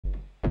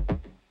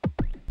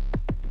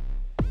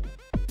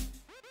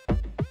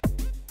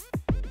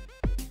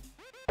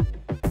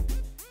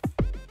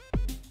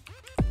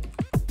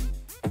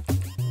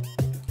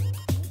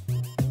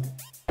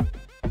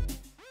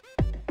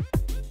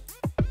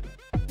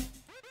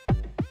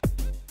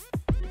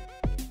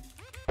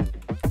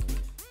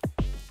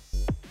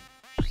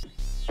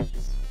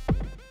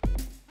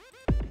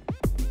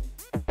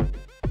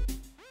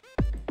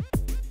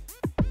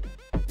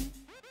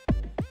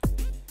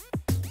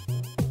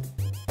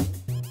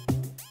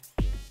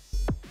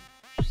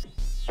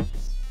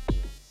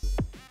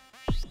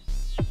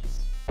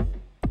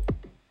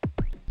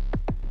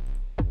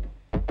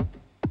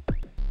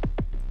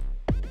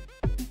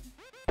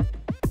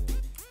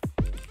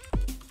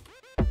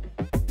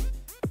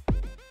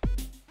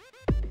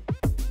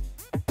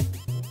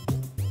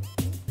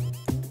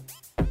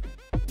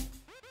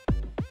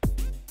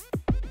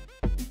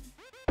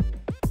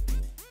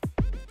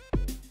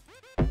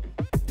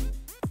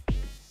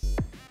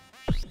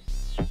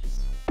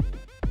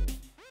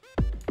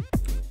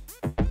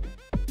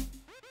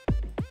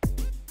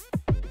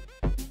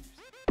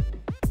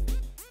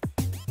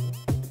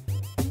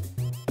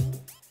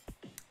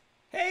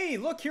Hey,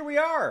 look, here we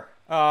are.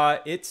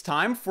 It's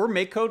time for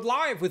Make Code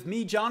Live with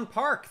me, John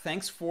Park.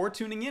 Thanks for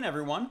tuning in,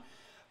 everyone.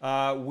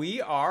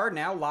 We are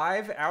now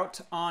live out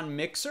on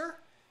Mixer,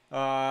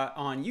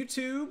 on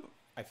YouTube,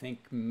 I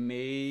think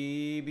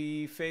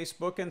maybe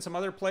Facebook and some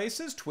other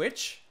places,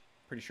 Twitch.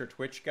 Pretty sure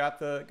Twitch got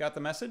the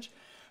message.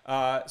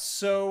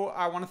 So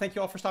I want to thank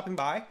you all for stopping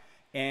by.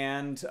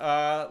 And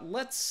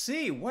let's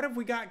see, what have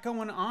we got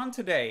going on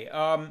today?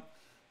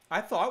 I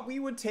thought we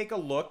would take a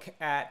look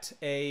at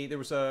there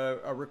was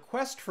a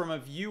request from a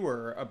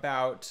viewer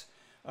about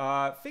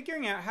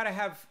figuring out how to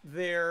have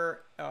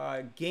their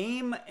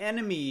game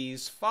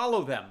enemies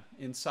follow them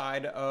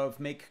inside of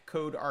Make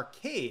Code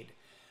Arcade.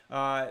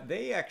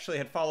 They actually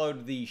had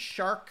followed the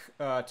shark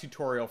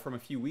tutorial from a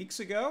few weeks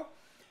ago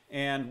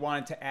and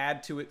wanted to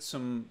add to it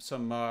some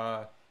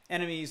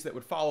enemies that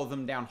would follow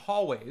them down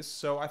hallways.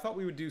 So I thought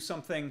we would do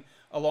something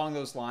along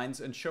those lines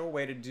and show a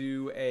way to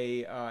do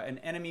an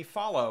enemy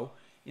follow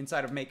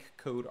inside of Make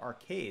Code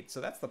Arcade. So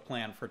that's the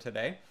plan for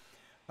today.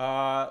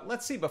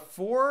 Let's see,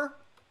 before,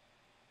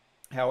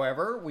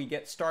 however, we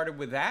get started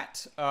with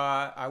that,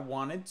 I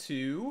wanted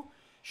to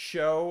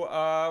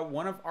show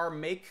one of our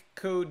Make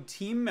Code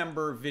team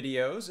member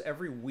videos.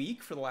 Every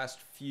week for the last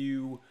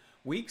few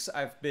weeks,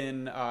 I've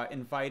been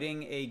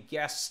inviting a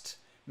guest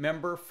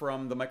member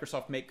from the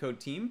Microsoft Make Code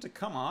team to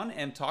come on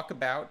and talk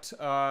about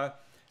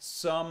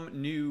some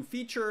new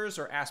features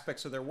or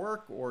aspects of their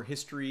work or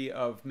history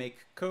of Make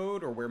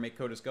Code or where Make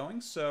Code is going.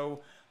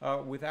 So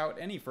without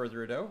any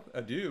further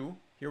ado,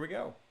 here we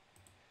go.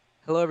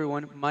 Hello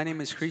everyone, my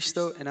name is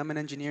Christo and I'm an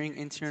engineering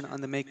intern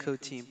on the Make Code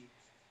team.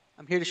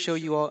 I'm here to show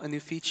you all a new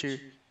feature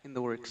in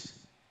the works.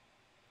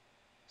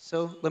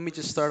 So let me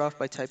just start off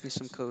by typing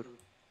some code.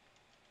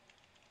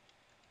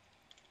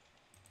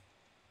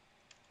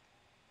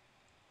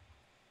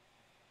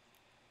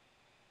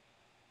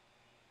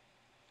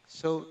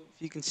 So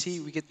if you can see,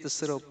 we get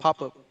this little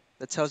pop-up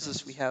that tells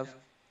us we have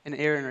an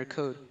error in our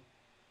code.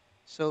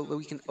 So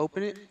we can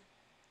open it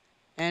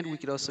and we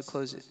could also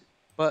close it.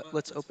 But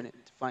let's open it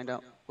to find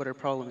out what our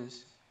problem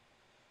is.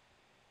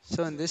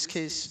 So in this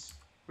case,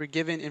 we're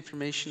given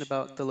information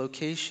about the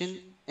location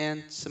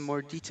and some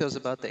more details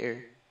about the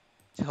error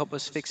to help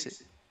us fix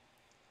it.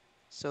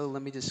 So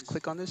let me just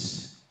click on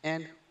this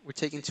and we're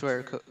taken to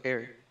our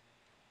error.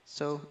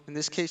 So in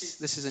this case,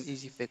 this is an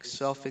easy fix,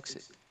 so I'll fix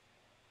it.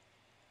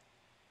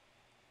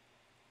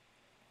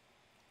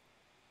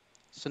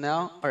 So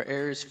now our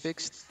error is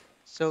fixed,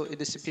 so it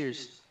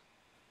disappears.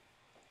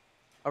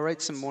 I'll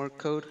write some more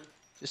code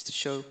just to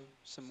show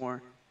some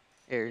more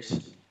errors.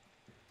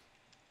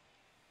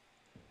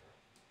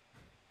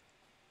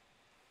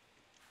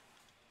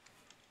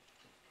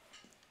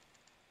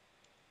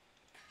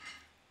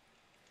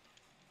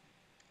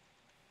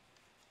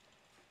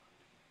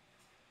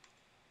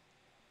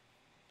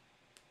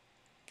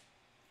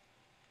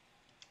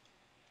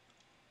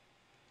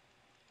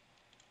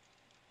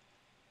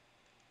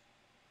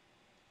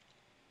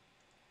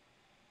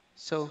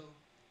 So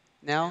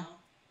now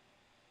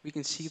we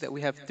can see that we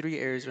have 3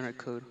 errors in our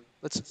code.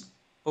 Let's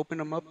open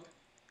them up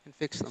and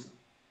fix them.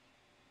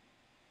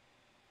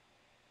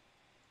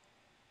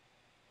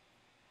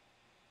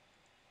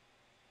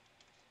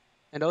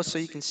 And also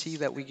you can see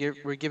that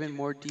we're given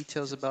more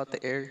details about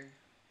the error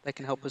that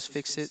can help us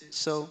fix it,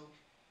 so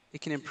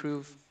it can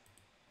improve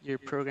your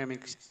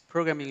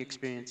programming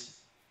experience.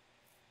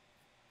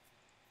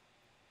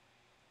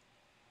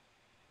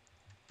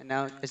 And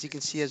now, as you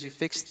can see, as we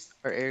fixed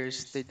our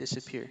errors, they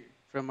disappear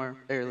from our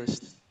error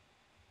list.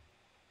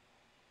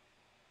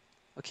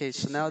 Okay,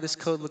 so now this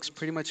code looks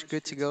pretty much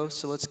good to go,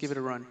 so let's give it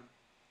a run.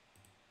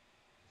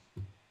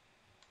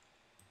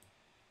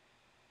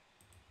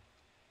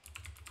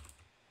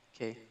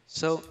 Okay,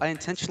 so I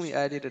intentionally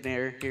added an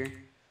error here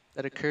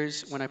that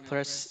occurs when I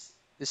press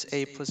this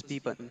A plus B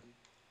button.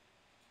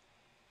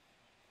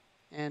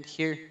 And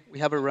here we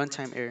have a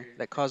runtime error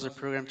that caused our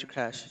program to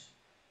crash.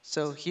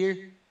 So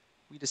here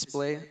we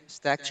display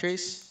stack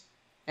trace,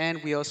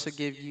 and we also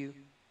give you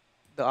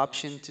the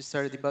option to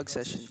start a debug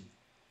session.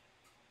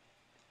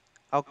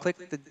 I'll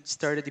click the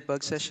start a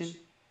debug session,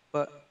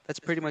 but that's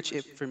pretty much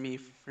it for me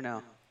for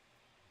now.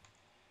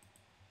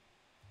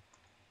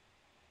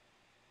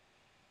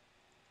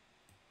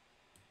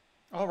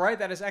 All right,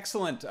 that is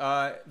excellent.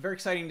 Very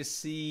exciting to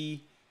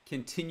see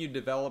continued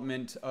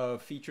development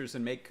of features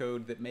in Make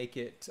Code that make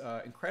it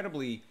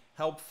incredibly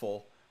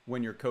helpful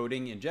when you're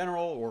coding in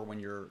general or when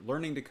you're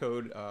learning to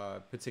code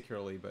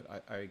particularly.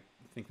 But I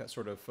think that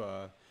sort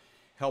of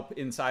help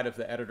inside of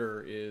the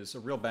editor is a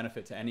real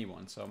benefit to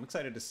anyone. So I'm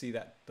excited to see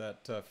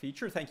that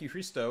feature. Thank you,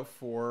 Christo,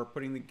 for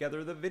putting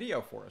together the video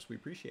for us. We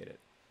appreciate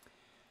it.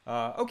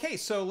 Okay,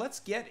 so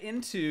let's get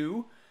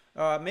into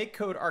Make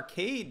Code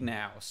Arcade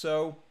now.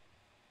 So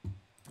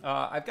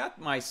I've got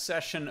my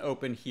session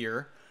open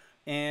here,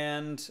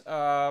 and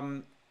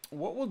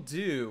what we'll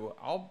do,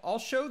 I'll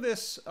show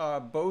this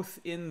both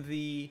in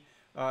the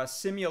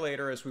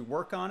simulator as we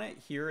work on it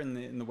here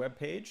in the web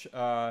page,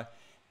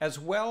 as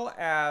well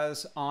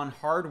as on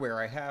hardware.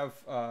 I have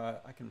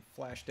I can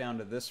flash down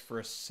to this for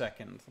a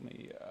second.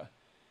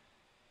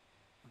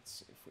 Let's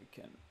see if we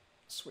can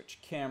switch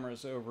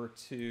cameras over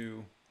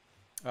to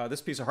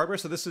this piece of hardware.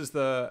 So this is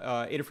the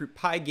Adafruit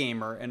Pi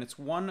Gamer, and it's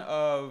one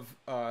of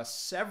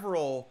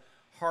several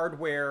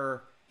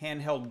hardware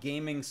handheld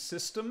gaming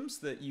systems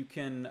that you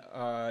can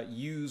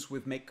use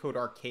with MakeCode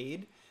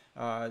Arcade.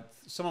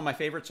 Some of my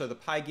favorites are the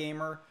Pi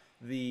Gamer,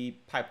 the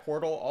Pi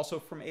Portal, also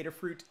from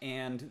Adafruit,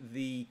 and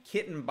the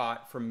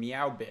KittenBot from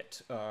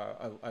Meowbit.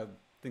 I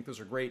think those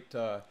are great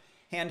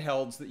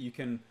handhelds that you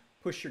can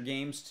push your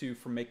games to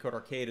from MakeCode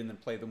Arcade and then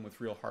play them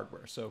with real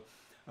hardware. So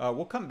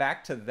we'll come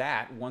back to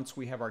that once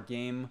we have our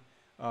game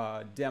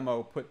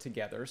demo put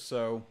together.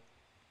 So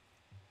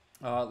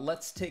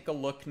let's take a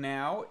look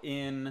now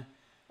in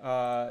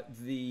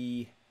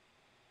the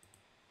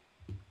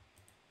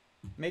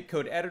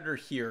MakeCode editor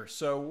here.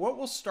 So what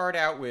we'll start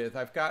out with,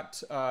 I've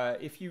got,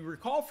 if you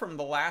recall from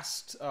the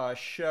last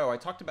show, I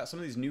talked about some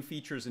of these new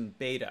features in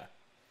beta.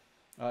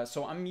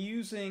 So I'm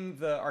using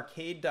the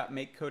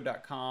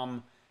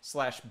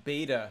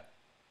arcade.makecode.com/beta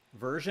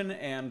version,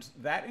 and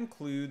that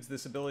includes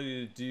this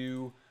ability to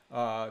do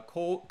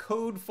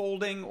code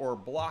folding or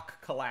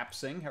block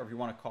collapsing, however you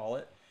want to call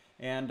it.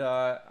 And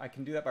I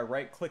can do that by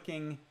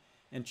right-clicking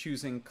and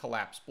choosing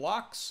collapse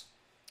blocks,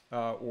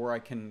 or I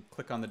can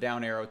click on the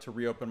down arrow to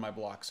reopen my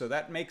block. So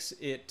that makes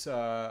it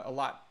a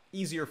lot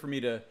easier for me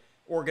to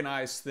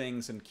organize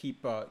things and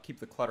keep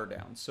the clutter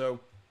down. So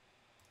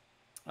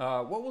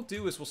what we'll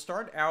do is we'll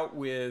start out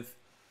with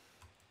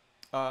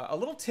a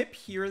little tip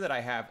here that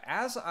I have.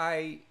 As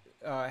I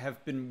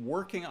have been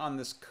working on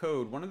this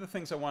code, one of the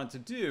things I wanted to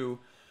do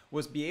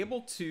was be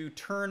able to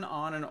turn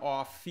on and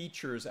off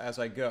features as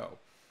I go.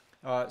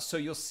 So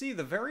you'll see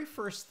the very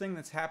first thing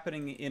that's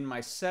happening in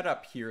my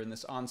setup here in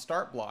this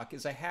onStart block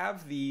is I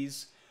have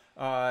these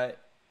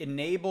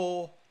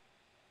enable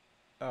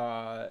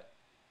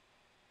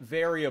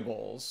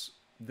variables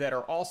that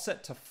are all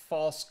set to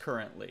false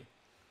currently.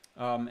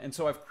 And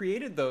so I've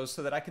created those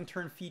so that I can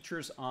turn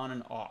features on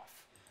and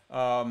off.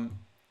 And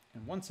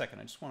one second,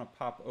 I just want to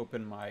pop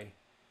open my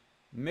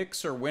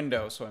Mixer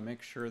window so I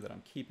make sure that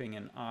I'm keeping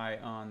an eye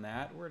on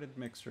that. Where did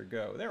Mixer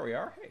go? There we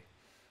are. Hey.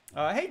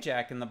 Hey,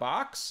 Jack in the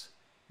Box.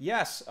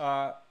 Yes,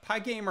 Pi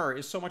Gamer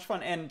is so much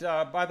fun. And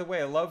by the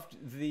way, I loved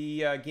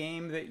the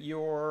game that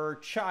your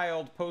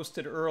child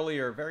posted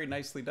earlier. Very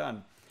nicely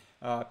done.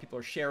 People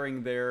are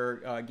sharing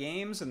their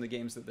games and the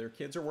games that their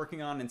kids are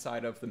working on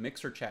inside of the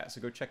Mixer chat,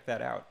 so go check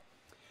that out.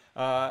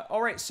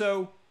 All right,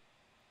 so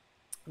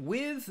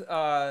with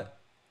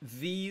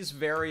these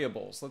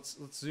variables, let's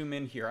zoom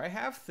in here. I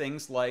have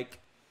things like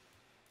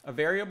a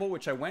variable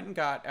which I went and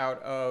got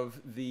out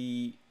of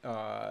the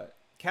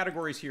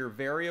categories here,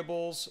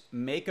 variables,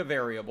 make a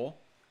variable.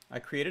 I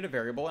created a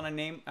variable and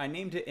I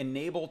named it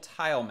enable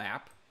tile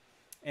map.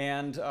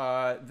 And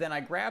then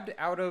I grabbed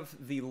out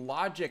of the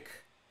logic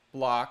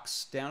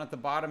blocks down at the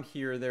bottom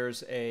here,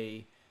 there's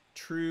a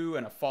true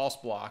and a false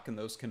block, and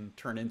those can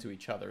turn into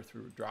each other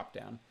through a drop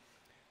down.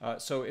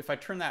 So if I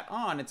turn that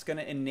on, it's going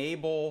to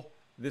enable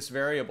this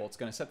variable. It's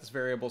going to set this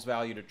variable's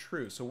value to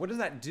true. So what does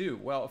that do?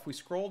 Well, if we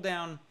scroll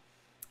down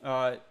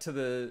to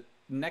the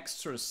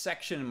next sort of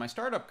section in my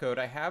startup code,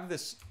 I have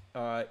this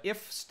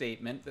if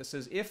statement that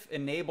says if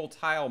enable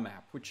tile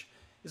map, which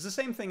is the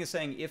same thing as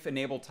saying if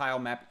enable tile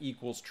map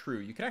equals true.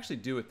 You can actually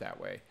do it that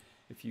way.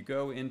 If you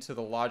go into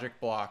the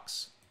logic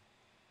blocks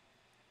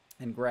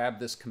and grab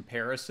this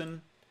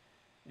comparison,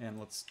 and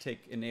let's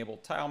take enable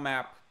tile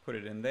map, put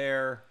it in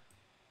there,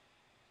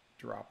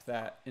 drop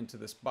that into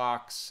this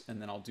box,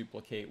 and then I'll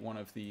duplicate one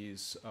of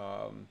these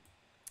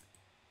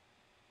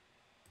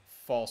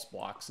false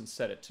blocks and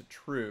set it to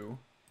true.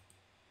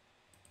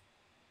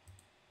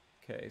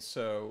 Okay,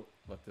 so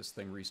let this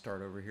thing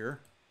restart over here.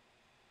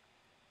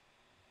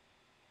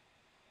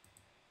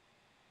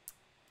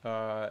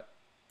 Oh,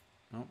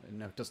 no,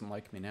 it doesn't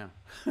like me now.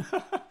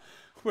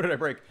 What did I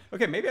break?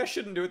 Okay, maybe I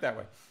shouldn't do it that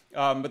way.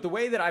 But the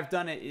way that I've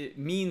done it, it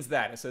means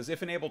that. It says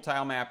if enable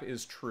tile map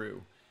is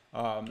true.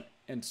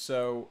 And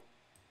so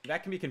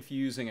that can be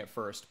confusing at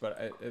first,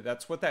 but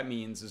that's what that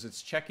means, is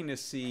it's checking to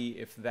see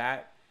if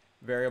that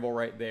variable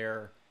right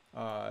there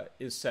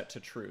is set to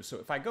true. So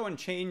if I go and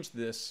change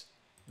this,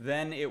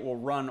 then it will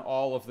run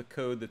all of the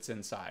code that's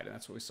inside. And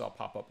that's what we saw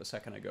pop up a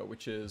second ago,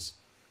 which is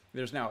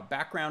there's now a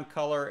background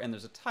color and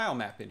there's a tile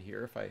map in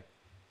here. If I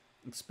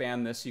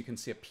expand this, you can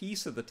see a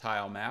piece of the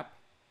tile map.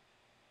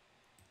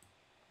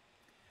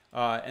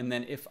 And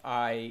then if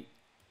I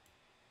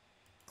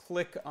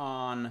click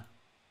on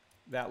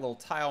that little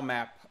tile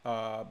map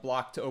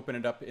block to open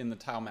it up in the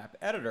tile map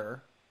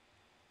editor,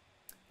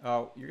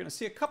 you're going to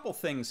see a couple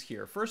things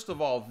here. First of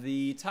all,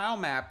 the tile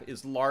map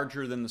is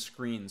larger than the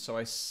screen. So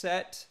I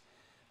set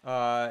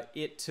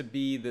it to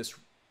be this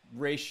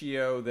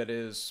ratio that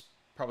is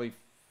probably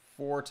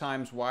 4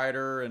 times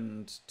wider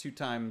and 2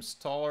 times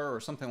taller or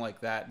something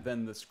like that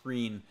than the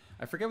screen.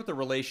 I forget what the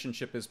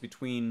relationship is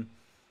between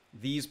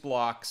these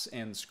blocks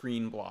and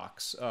screen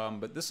blocks,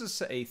 but this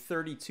is a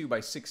 32 by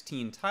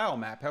 16 tile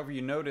map. However,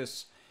 you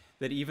notice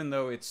that even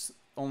though it's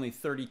only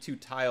 32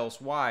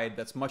 tiles wide,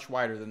 that's much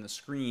wider than the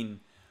screen.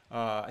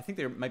 I think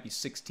there might be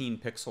 16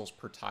 pixels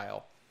per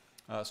tile.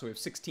 So we have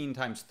 16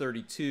 times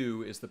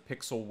 32 is the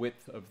pixel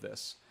width of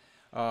this.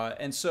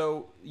 And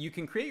so you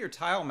can create your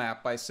tile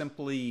map by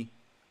simply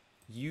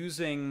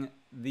using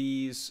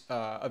these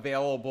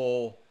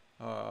available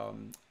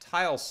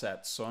tile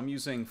sets. So I'm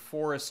using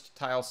forest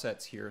tile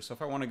sets here. So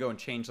if I want to go and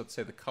change, let's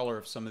say, the color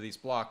of some of these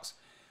blocks,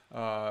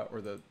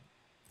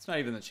 it's not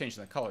even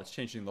changing the color, it's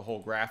changing the whole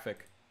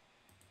graphic.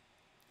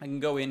 I can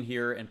go in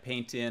here and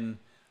paint in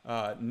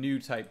new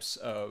types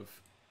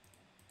of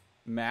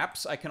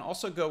maps. I can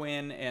also go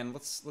in and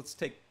let's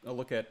take a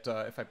look at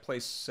if I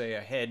place, say,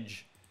 a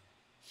hedge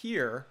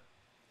here.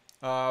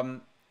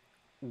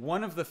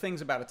 One of the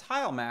things about a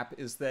tile map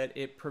is that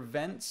it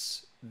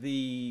prevents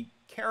the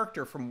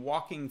character from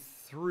walking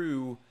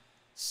through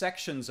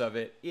sections of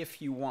it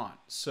if you want.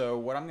 So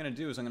what I'm going to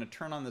do is I'm going to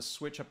turn on this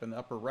switch up in the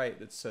upper right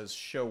that says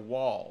Show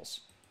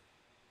Walls.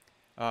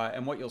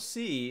 And what you'll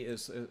see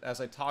is,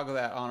 as I toggle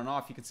that on and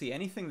off, you can see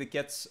anything that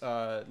gets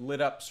lit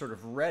up sort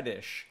of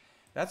reddish,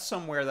 that's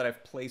somewhere that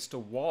I've placed a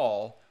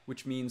wall,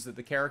 which means that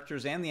the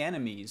characters and the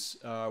enemies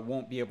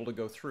won't be able to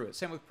go through it.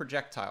 Same with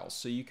projectiles.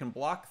 So you can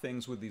block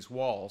things with these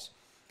walls.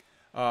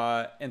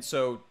 And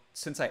so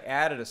since I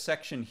added a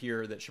section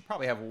here that should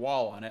probably have a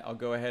wall on it, I'll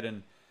go ahead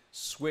and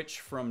switch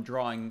from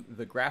drawing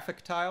the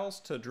graphic tiles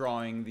to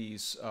drawing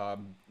these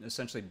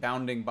essentially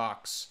bounding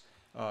box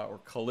or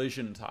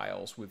collision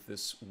tiles with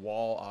this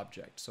wall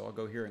object. So I'll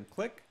go here and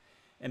click,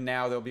 and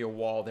now there'll be a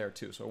wall there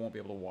too, so I won't be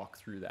able to walk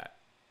through that.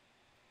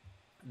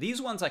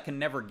 These ones I can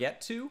never get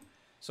to,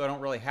 so I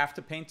don't really have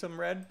to paint them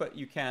red, but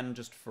you can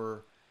just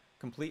for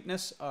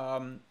completeness.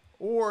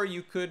 Or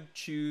you could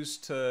choose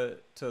to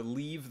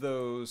leave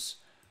those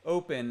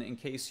open in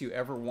case you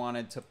ever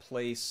wanted to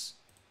place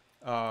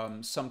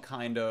some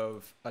kind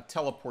of a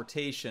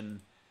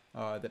teleportation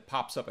that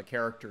pops up a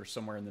character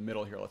somewhere in the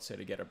middle here, let's say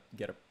to get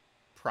a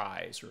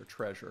prize or a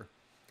treasure.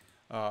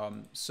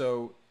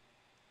 So,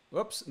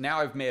 whoops, now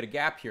I've made a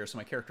gap here, so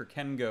my character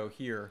can go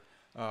here.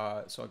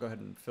 So I'll go ahead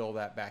and fill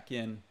that back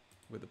in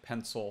with a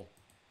pencil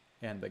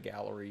and the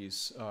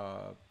gallery's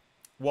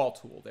wall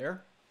tool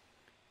there.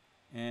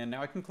 And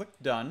now I can click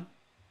Done.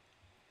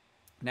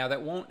 Now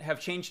that won't have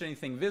changed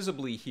anything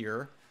visibly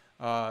here,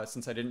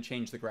 since I didn't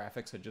change the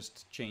graphics. I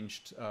just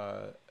changed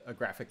a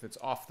graphic that's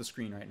off the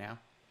screen right now.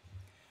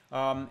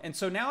 And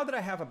so now that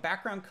I have a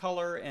background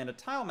color and a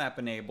tile map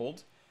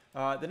enabled,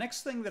 the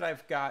next thing that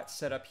I've got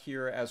set up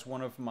here as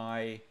one of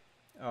my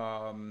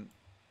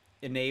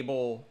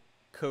enable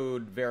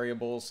code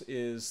variables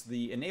is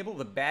the enable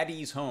the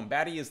baddie's home.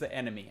 Baddie is the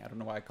enemy. I don't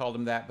know why I called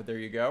him that, but there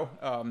you go.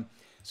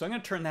 So I'm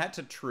going to turn that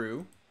to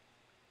true.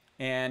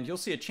 And you'll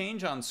see a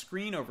change on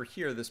screen over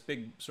here. This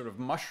big sort of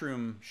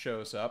mushroom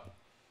shows up.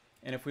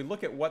 And if we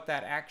look at what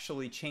that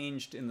actually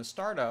changed in the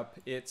startup,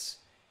 it's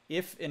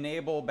if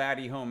enable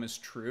baddie home is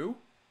true,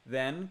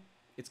 then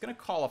it's going to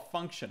call a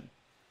function.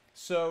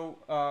 So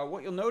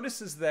what you'll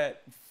notice is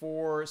that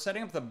for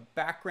setting up the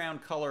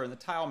background color in the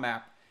tile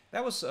map,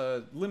 that was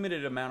a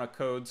limited amount of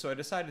code, so I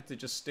decided to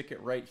just stick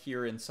it right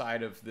here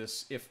inside of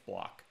this if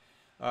block.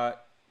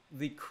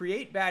 The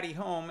create baddie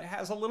home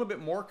has a little bit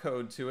more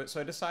code to it,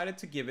 so I decided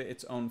to give it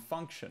its own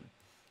function.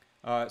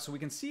 So we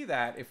can see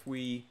that if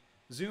we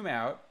zoom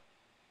out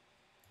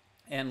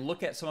and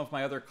look at some of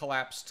my other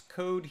collapsed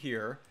code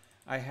here,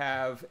 I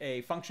have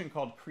a function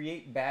called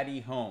create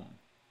baddie home.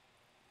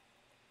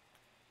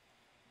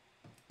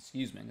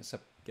 Excuse me, I'm going to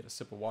get a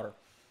sip of water.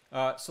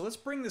 So let's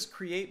bring this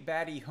create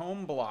baddie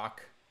home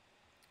block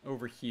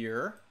over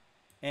here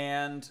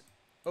and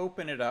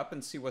open it up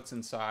and see what's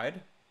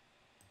inside.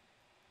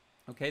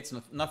 Okay, it's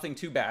nothing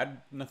too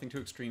bad, nothing too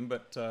extreme,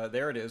 but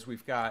there it is.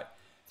 We've got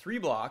 3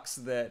 blocks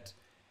that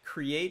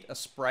create a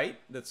sprite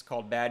that's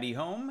called baddie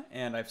home,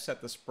 and I've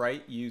set the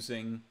sprite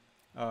using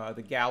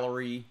the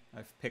gallery.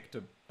 I've picked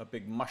a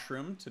big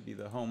mushroom to be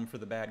the home for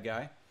the bad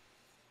guy.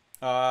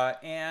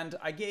 And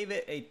I gave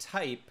it a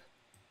type,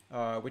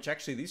 which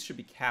actually these should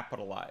be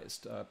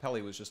capitalized.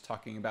 Pelly was just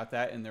talking about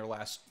that in their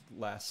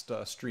last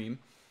stream.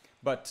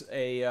 But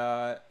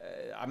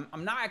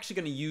I'm not actually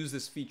going to use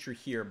this feature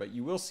here, but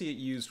you will see it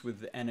used with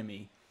the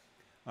enemy.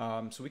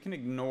 So we can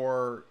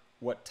ignore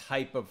what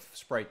type of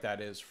sprite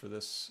that is for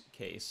this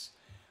case.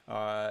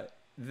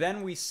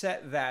 Then we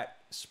set that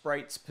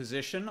sprite's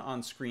position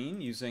on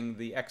screen using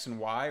the X and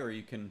Y, or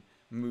you can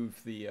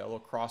move the little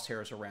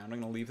crosshairs around.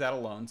 I'm going to leave that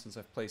alone since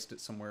I've placed it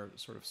somewhere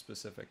sort of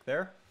specific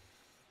there.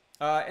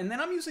 And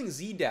then I'm using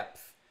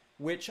Z-depth,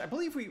 which I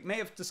believe we may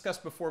have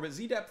discussed before, but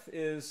Z-depth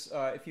is,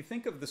 if you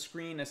think of the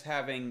screen as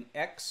having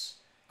X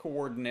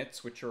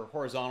coordinates, which are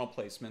horizontal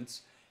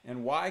placements,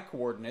 and Y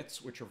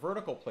coordinates, which are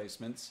vertical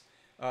placements,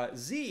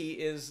 Z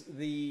is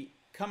the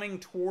coming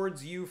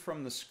towards you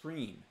from the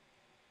screen.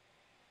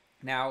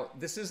 Now,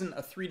 this isn't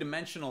a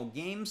three-dimensional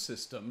game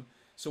system,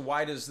 so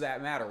why does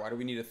that matter? Why do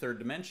we need a third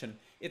dimension?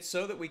 It's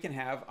so that we can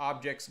have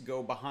objects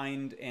go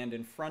behind and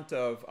in front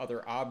of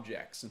other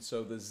objects. And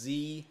so the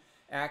Z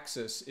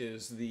axis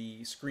is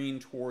the screen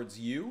towards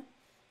you,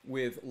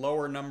 with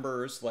lower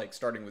numbers, like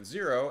starting with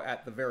 0,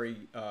 at the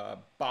very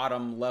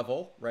bottom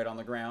level, right on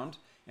the ground,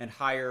 and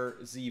higher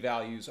Z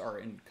values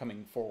are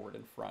coming forward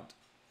in front.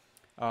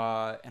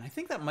 And I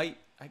think that might,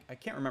 I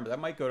can't remember, that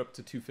might go up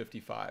to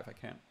 255. I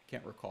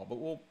can't recall, but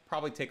we'll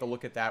probably take a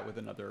look at that with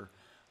another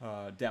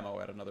demo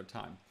at another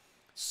time.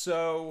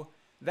 So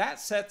that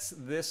sets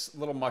this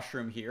little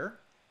mushroom here.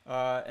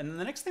 And then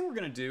the next thing we're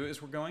going to do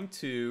is we're going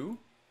to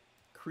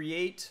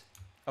create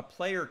a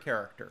player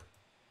character.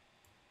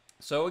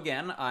 So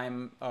again,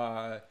 I'm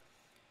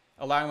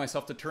allowing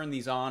myself to turn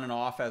these on and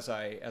off as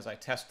I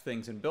test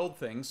things and build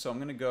things. So I'm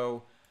going to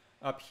go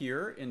up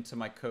here into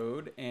my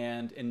code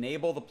and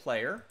enable the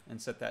player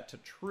and set that to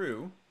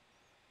true.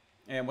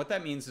 And what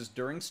that means is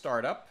during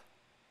startup,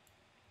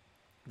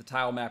 the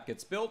tile map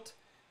gets built,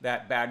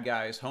 that bad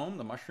guy is home,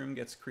 the mushroom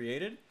gets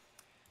created,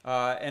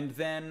 and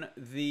then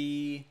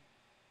the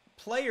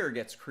player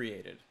gets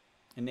created.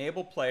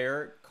 Enable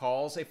player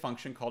calls a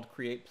function called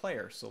create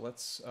player. So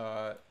let's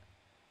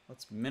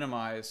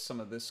minimize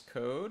some of this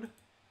code.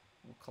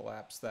 We'll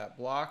collapse that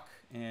block,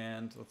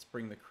 and let's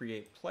bring the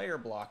create player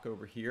block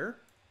over here.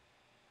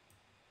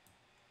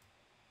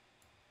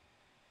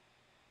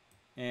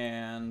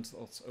 And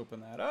let's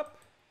open that up.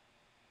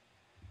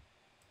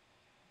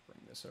 Bring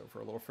this over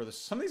a little further.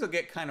 Some of these will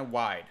get kind of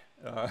wide,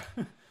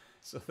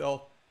 so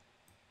they'll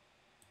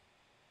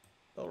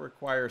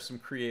require some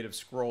creative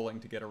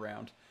scrolling to get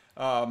around.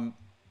 So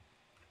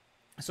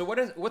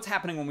what's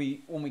happening when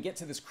we get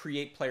to this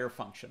create player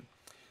function?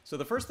 So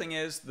the first thing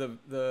is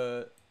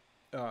the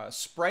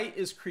sprite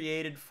is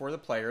created for the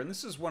player, and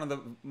this is one of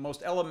the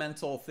most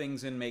elemental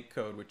things in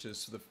MakeCode, which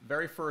is the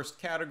very first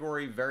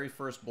category, very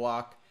first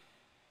block.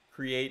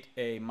 Create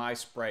a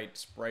MySprite,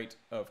 sprite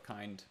of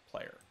kind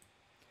player.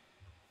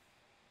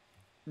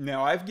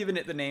 Now I've given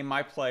it the name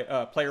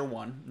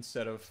player1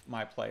 instead of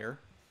MyPlayer,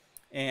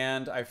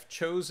 and I've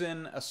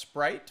chosen a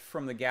sprite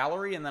from the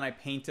gallery and then I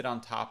painted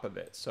on top of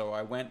it. So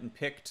I went and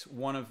picked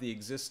one of the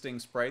existing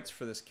sprites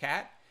for this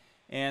cat,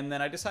 and then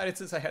I decided,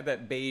 since I had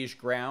that beige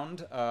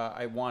ground,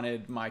 I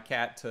wanted my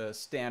cat to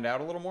stand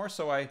out a little more,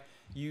 so I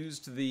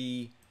used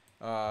the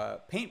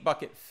paint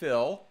bucket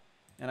fill,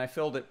 and I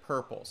filled it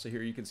purple. So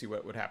here you can see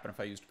what would happen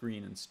if I used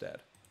green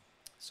instead.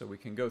 So we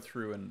can go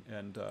through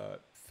and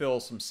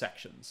fill some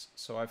sections.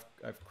 So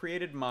I've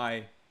created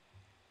my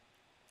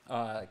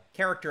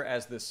character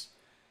as this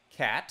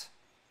cat.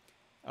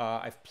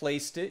 I've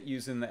placed it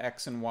using the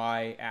X and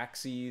Y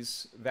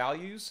axes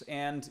values,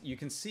 and you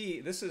can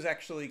see this is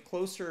actually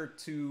closer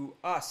to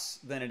us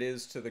than it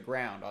is to the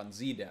ground on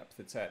Z depth.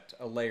 It's at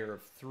a layer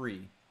of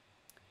 3.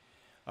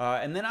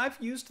 And then I've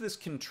used this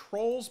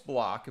controls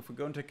block. If we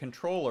go into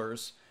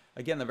controllers,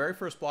 again, the very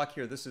first block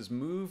here, this is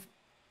move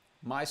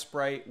my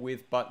sprite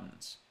with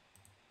buttons.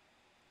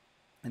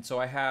 And so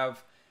I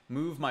have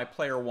move my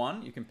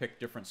player1. You can pick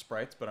different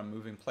sprites, but I'm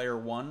moving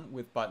player1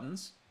 with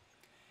buttons.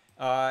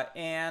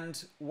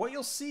 And what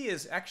you'll see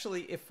is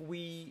actually if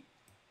we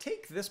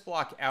take this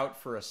block out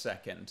for a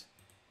second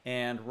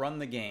and run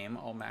the game,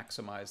 I'll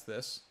maximize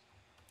this.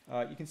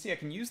 You can see I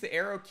can use the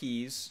arrow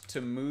keys to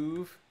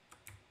move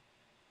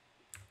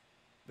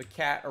the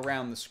cat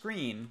around the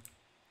screen,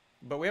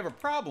 but we have a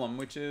problem,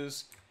 which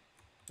is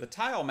the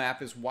tile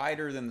map is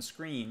wider than the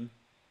screen,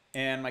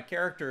 and my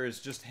character is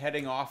just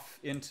heading off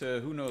into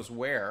who knows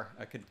where.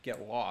 I could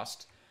get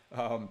lost.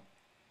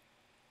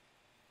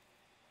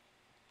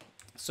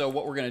 So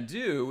what we're going to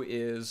do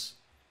is,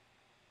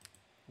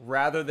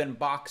 rather than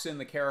box in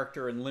the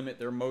character and limit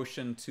their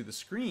motion to the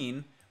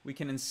screen, we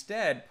can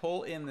instead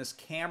pull in this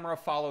camera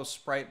follow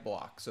sprite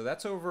block. So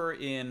that's over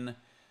in,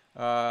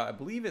 I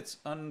believe it's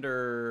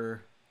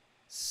under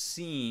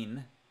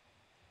scene.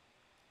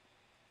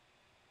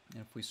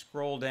 And if we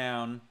scroll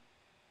down,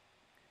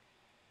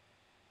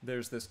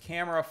 there's this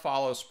camera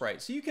follow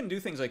sprite. So you can do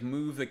things like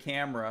move the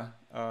camera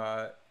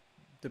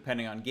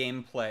depending on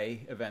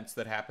gameplay events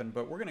that happen,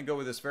 but we're going to go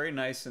with this very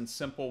nice and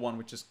simple one,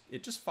 which is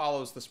it just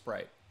follows the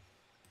sprite.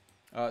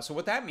 So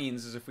what that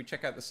means is if we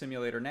check out the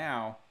simulator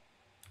now,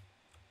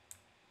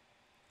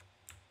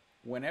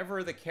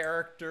 whenever the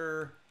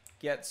character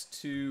gets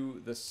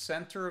to the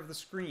center of the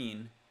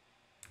screen,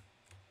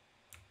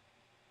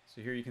 so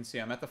here you can see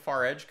I'm at the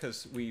far edge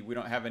because we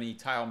don't have any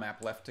tile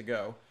map left to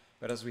go.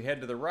 But as we head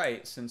to the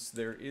right, since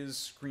there is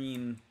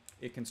screen,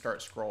 it can start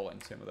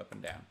scrolling, same with up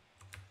and down.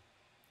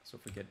 So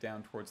if we get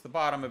down towards the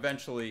bottom,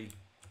 eventually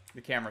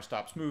the camera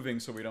stops moving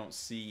so we don't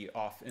see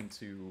off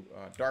into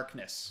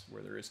darkness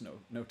where there is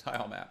no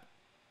tile map.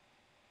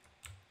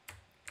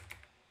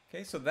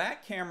 Okay, so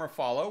that camera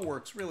follow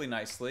works really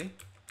nicely.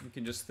 You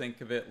can just think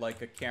of it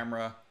like a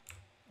camera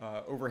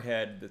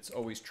overhead that's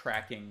always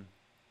tracking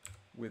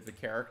with the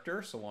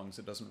character, so long as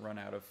it doesn't run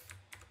out of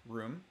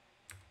room.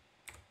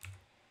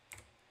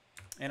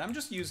 And I'm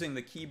just using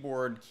the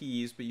keyboard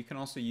keys, but you can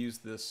also use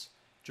this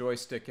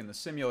joystick in the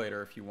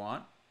simulator if you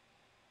want.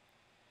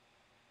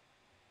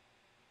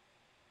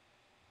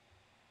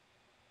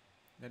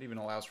 That even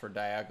allows for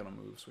diagonal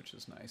moves, which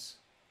is nice.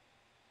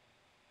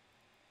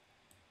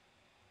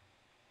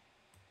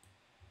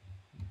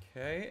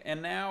 Okay,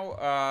 and now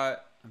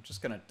I'm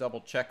just going to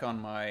double check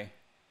on my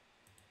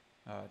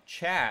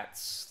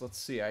chats. Let's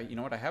see. You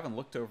know what? I haven't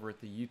looked over at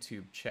the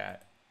YouTube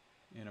chat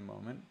in a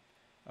moment.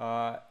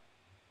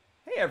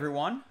 Hey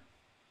everyone,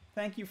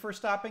 thank you for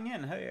stopping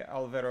in. Hey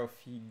Alvaro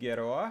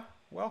Figueroa,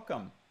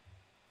 welcome.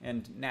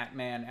 And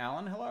Natman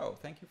Allen, hello,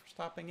 thank you for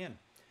stopping in.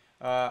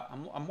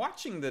 I'm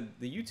watching the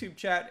YouTube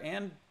chat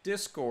and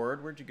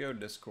Discord. Where'd you go,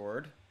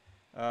 Discord?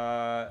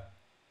 As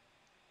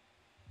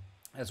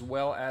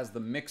well as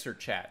the Mixer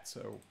chat.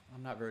 So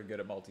I'm not very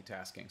good at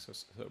multitasking, so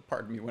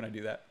pardon me when I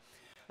do that.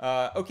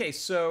 Okay,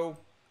 so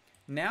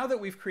now that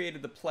we've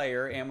created the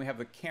player and we have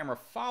the camera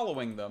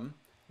following them,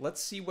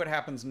 let's see what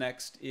happens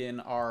next in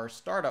our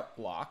startup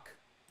block.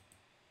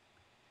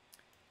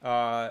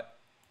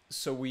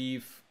 So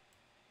we've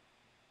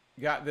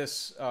got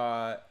this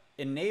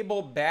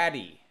enable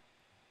baddie.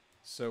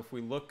 So if we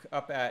look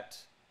up at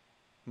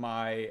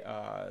my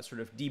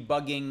sort of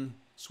debugging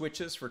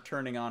switches for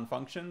turning on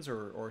functions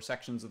or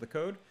sections of the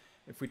code,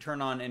 if we turn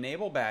on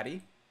enable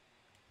baddie,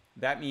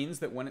 that means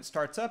that when it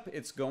starts up,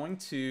 it's going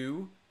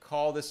to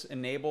call this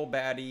enable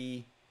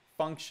baddie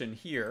function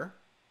here.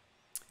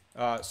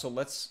 So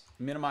let's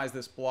minimize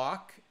this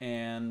block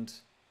and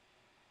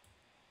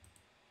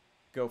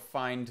go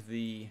find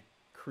the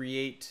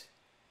create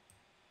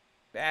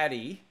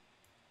baddie.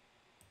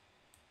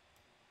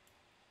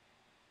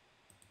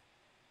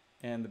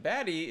 And the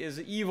baddie is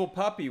an evil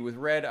puppy with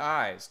red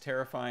eyes,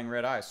 terrifying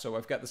red eyes. So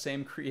I've got the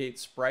same create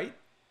sprite,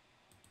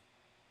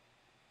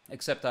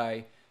 except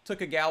I took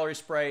a gallery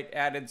sprite,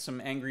 added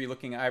some angry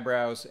looking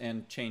eyebrows,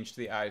 and changed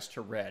the eyes to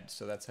red.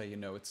 So that's how you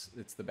know it's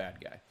the bad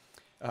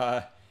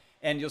guy.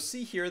 And you'll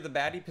see here the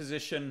baddie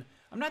position.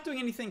 I'm not doing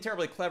anything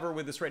terribly clever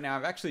with this right now.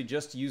 I've actually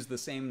just used the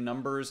same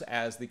numbers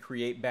as the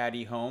create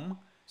baddie home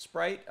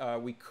sprite.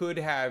 We could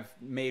have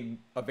made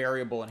a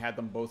variable and had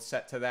them both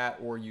set to that,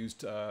 or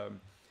used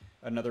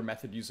another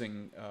method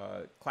using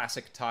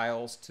classic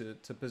tiles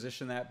to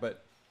position that.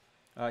 But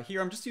here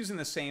I'm just using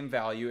the same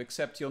value,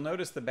 except you'll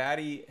notice the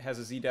baddie has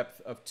a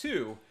z-depth of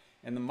 2,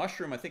 and the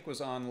mushroom I think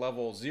was on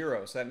level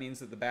 0, so that means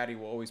that the baddie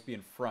will always be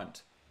in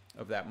front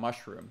of that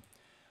mushroom.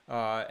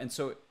 And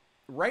so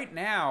right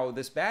now,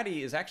 this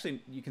baddie is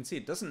actually, you can see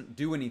it doesn't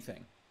do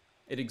anything.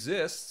 It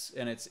exists,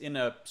 and it's in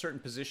a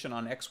certain position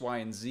on X, Y,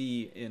 and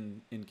Z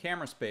in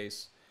camera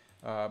space.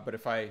 But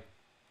if I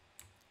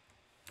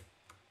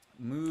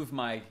move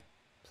my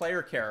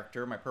player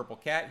character, my purple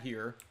cat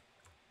here,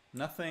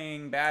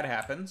 nothing bad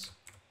happens.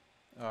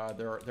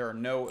 There are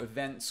no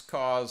events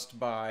caused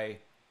by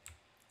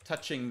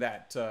touching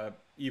that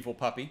evil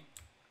puppy.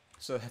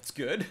 So that's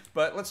good.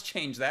 But let's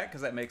change that,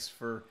 because that makes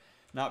for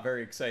not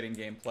very exciting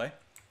gameplay.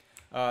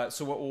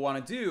 So what we'll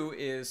want to do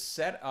is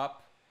set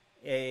up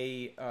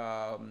a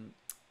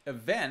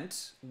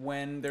event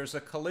when there's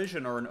a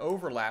collision or an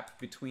overlap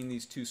between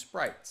these two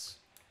sprites.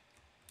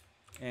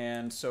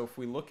 And so if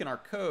we look in our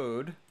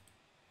code,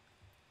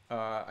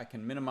 I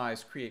can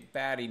minimize create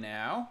baddie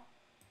now.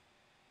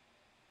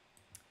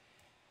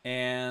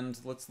 And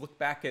let's look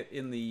back at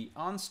in the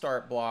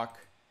onStart block.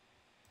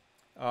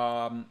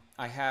 I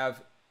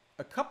have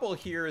a couple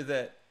here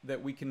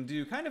that we can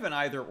do kind of in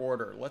either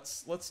order.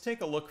 Let's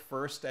take a look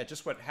first at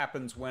just what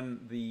happens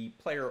when the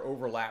player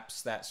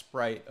overlaps that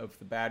sprite of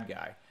the bad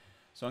guy.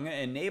 So I'm going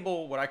to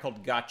enable what I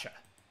called gotcha.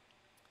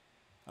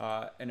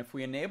 And if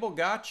we enable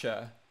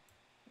gotcha,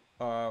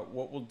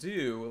 what we'll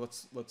do,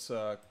 let's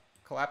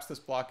collapse this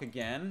block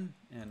again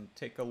and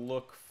take a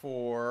look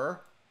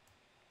for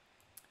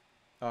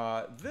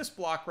this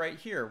block right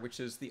here, which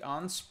is the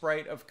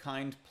on-sprite of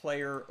kind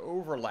player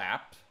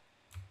overlap,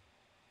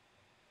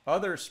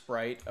 other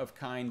sprite of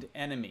kind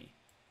enemy.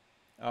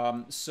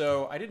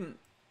 So we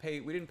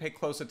didn't pay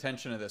close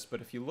attention to this,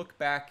 but if you look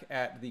back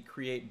at the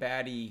create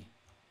baddie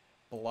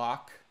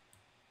block,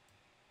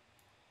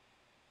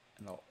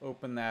 and I'll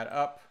open that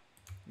up,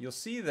 you'll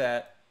see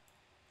that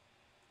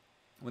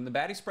when the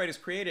baddie sprite is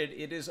created,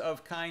 it is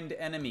of kind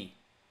enemy.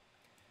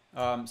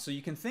 So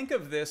you can think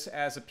of this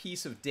as a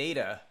piece of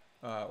data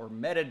or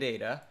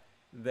metadata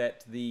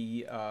that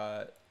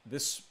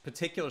this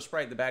particular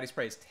sprite, the baddie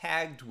sprite, is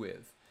tagged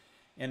with.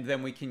 And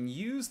then we can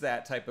use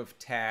that type of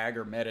tag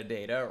or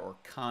metadata, or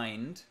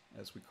kind,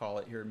 as we call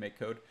it here in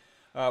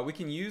MakeCode. We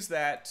can use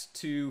that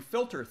to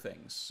filter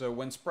things. So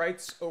when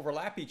sprites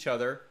overlap each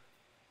other,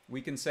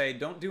 we can say,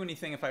 don't do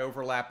anything if I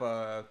overlap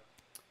a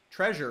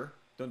treasure.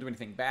 Don't do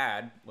anything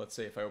bad, let's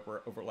say if I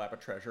overlap a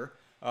treasure.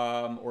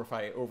 Or if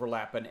I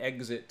overlap an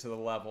exit to the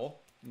level,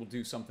 we'll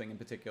do something in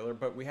particular.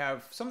 But we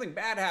have something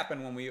bad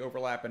happen when we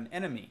overlap an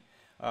enemy.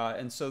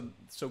 And so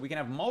we can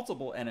have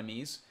multiple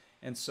enemies.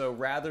 And so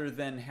rather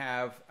than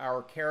have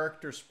our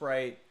character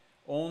sprite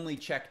only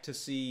check to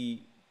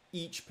see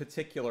each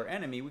particular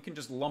enemy, we can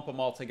just lump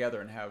them all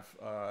together and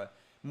have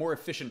more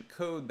efficient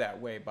code that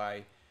way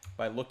by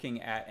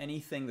looking at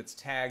anything that's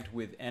tagged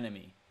with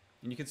enemy.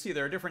 And you can see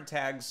there are different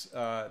tags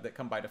that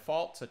come by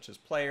default, such as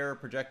player,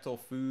 projectile,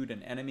 food,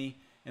 and enemy.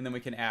 And then we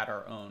can add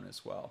our own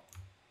as well,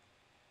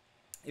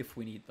 if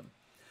we need them.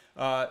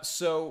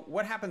 So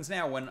what happens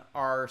now when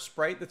our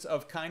sprite that's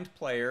of kind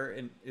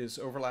player is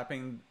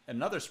overlapping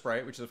another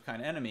sprite, which is of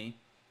kind enemy?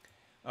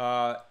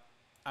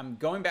 I'm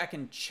going back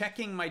and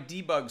checking my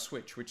debug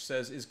switch, which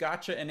says, is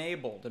gotcha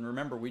enabled? And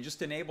remember, we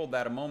just enabled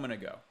that a moment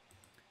ago.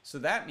 So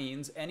that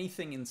means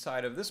anything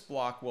inside of this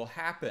block will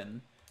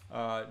happen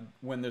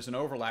when there's an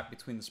overlap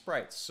between the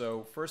sprites.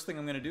 So first thing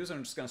I'm going to do is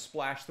I'm just going to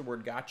splash the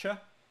word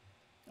gotcha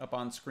up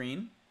on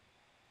screen.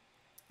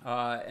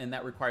 And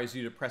that requires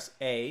you to press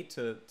A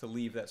to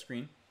leave that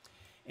screen.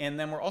 And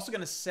then we're also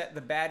going to set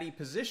the baddie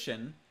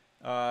position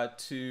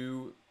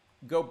to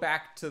go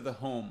back to the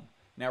home.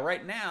 Now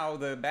right now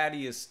the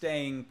baddie is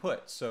staying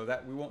put, so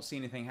that we won't see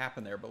anything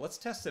happen there, but let's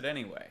test it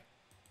anyway.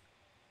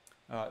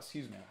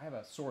 Excuse me, I have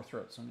a sore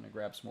throat, so I'm going to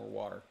grab some more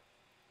water.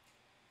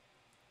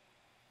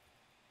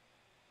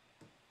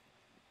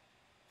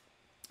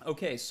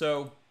 Okay,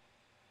 so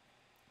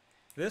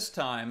this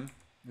time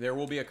there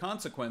will be a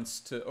consequence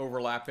to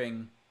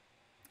overlapping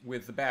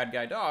with the bad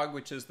guy dog,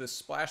 which is this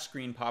splash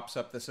screen pops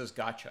up that says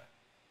gotcha.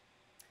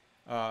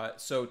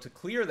 So to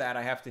clear that,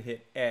 I have to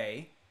hit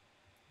A.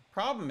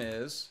 Problem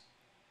is,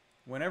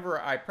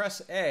 whenever I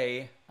press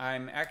A,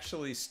 I'm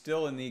actually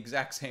still in the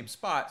exact same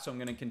spot, so I'm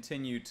going to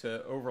continue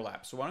to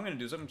overlap. So what I'm going to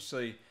do is I'm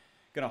actually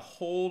going to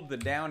hold the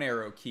down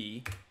arrow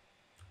key,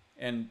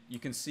 and you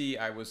can see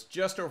I was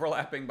just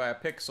overlapping by a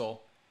pixel.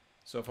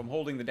 So if I'm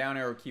holding the down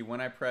arrow key,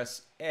 when I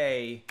press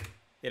A,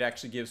 it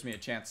actually gives me a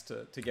chance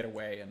to get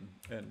away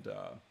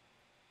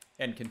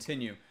and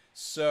continue.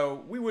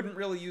 So we wouldn't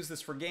really use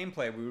this for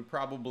gameplay. We would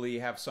probably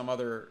have some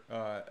other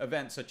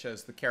event, such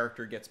as the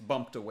character gets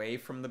bumped away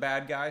from the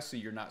bad guy, so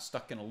you're not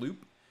stuck in a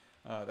loop.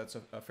 That's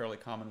a fairly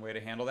common way to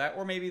handle that.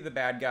 Or maybe the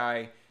bad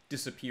guy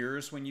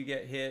disappears when you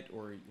get hit,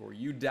 or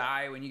you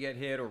die when you get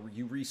hit, or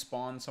you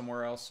respawn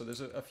somewhere else. So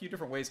there's a few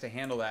different ways to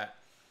handle that.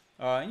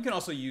 You can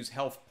also use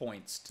health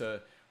points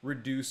to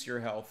reduce your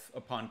health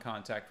upon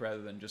contact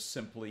rather than just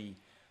simply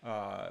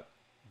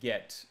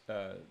get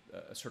a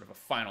sort of a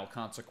final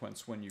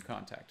consequence when you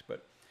contact.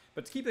 But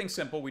to keep things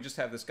simple, we just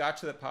have this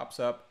gotcha that pops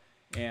up,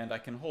 and I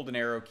can hold an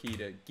arrow key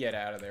to get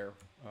out of there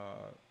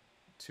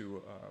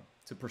to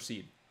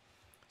proceed.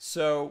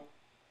 So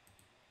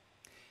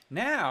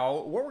now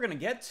what we're going to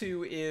get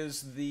to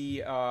is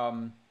the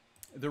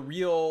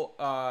real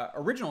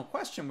original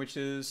question, which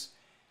is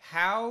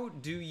how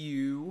do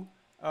you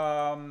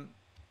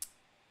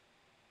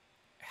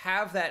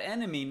have that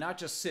enemy not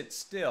just sit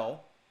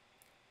still.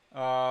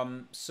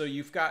 So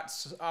you've got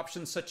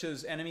options such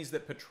as enemies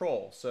that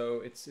patrol.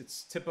 So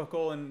it's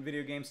typical in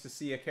video games to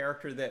see a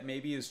character that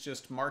maybe is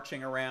just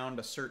marching around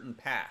a certain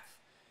path.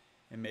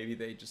 And maybe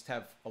they just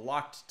have a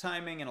locked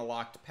timing and a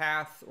locked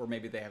path, or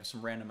maybe they have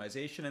some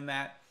randomization in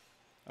that.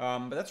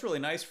 But that's really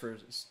nice for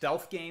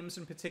stealth games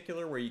in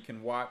particular, where you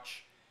can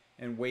watch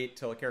and wait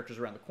till a character's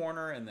around the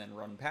corner and then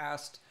run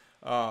past.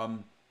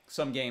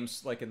 Some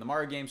games, like in the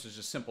Mario games, there's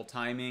just simple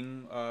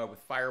timing with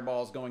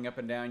fireballs going up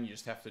and down. You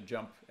just have to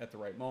jump at the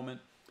right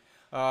moment.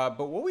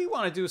 But what we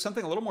want to do is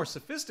something a little more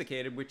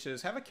sophisticated, which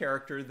is have a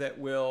character that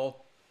will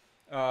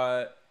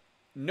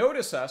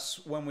notice us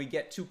when we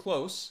get too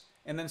close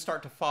and then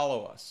start to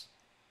follow us.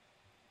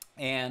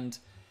 And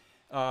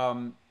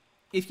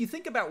if you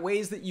think about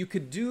ways that you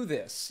could do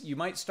this, you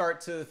might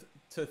start to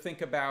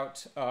think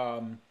about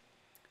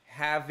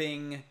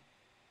having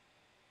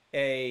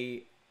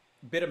a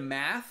bit of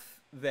math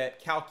that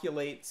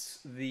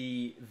calculates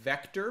the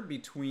vector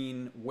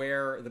between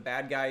where the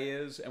bad guy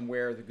is and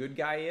where the good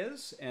guy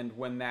is. And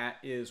when that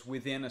is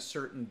within a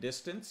certain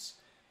distance,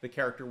 the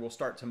character will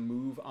start to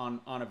move on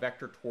a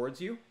vector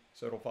towards you,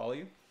 so it'll follow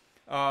you.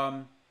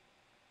 And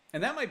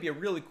that might be a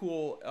really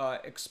cool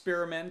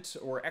experiment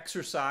or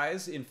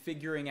exercise in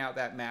figuring out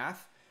that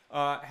math.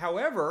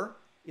 However,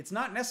 it's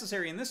not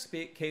necessary in this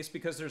case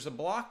because there's a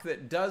block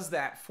that does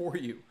that for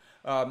you.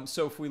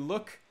 So if we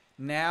look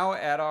now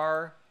at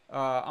our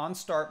on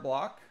start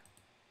block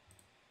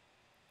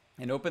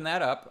and open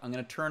that up, I'm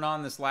going to turn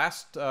on this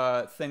last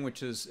thing,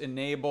 which is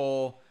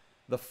enable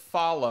the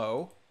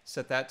follow,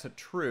 set that to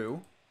true.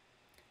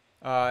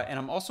 And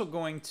I'm also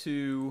going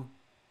to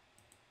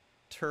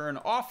turn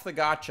off the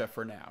gotcha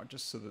for now,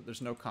 just so that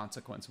there's no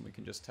consequence and we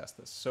can just test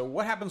this. So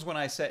what happens when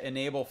I set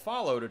enable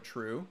follow to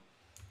true?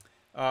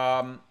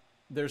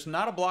 There's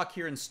not a block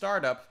here in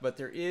startup, but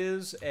there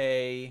is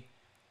a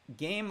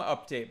game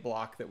update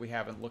block that we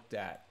haven't looked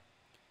at.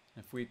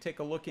 If we take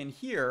a look in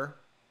here,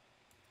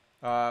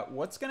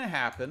 what's going to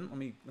happen?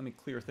 Let me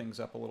clear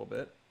things up a little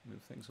bit,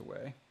 move things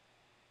away.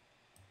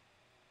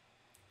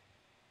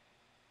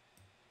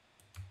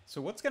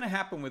 So what's going to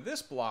happen with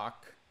this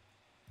block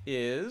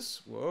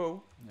is,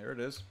 whoa, there it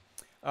is.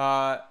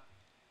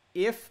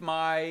 If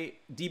my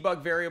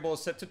debug variable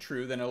is set to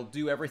true, then it'll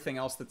do everything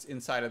else that's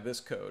inside of this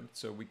code.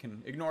 So we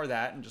can ignore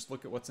that and just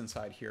look at what's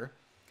inside here.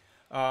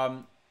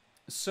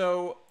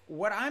 So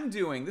what I'm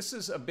doing, this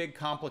is a big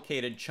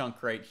complicated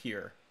chunk right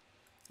here.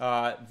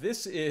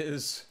 This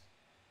is,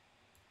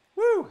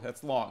 whoo,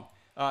 that's long.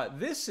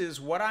 This is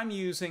what I'm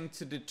using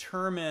to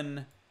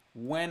determine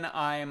when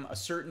I'm a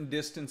certain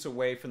distance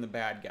away from the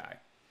bad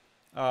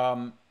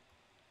guy.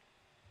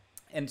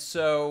 And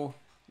so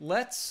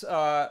let's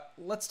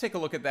take a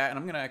look at that, and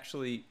I'm going to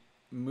actually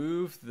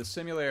move the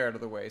simulator out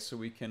of the way so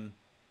we can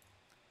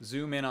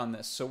zoom in on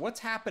this. So what's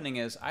happening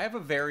is I have a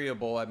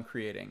variable I'm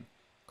creating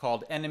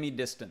called enemy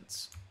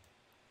distance.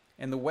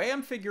 And the way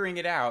I'm figuring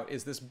it out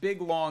is this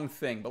big long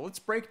thing. But let's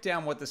break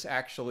down what this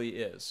actually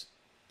is.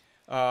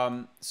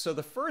 So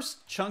the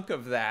first chunk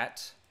of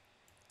that,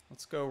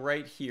 let's go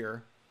right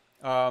here.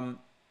 I'll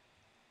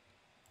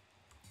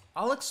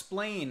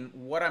explain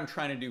what I'm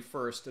trying to do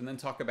first and then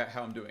talk about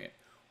how I'm doing it.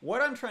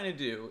 What I'm trying to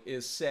do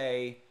is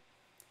say,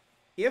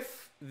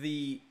 if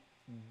the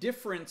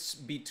difference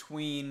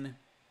between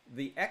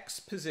the X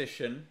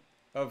position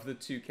of the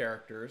two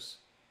characters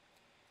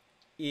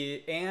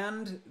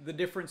and the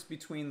difference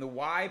between the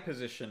Y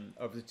position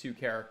of the two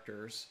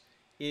characters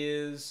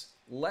is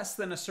less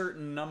than a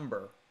certain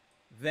number,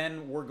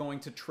 then we're going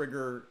to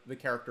trigger the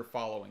character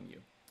following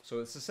you. So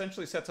this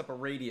essentially sets up a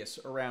radius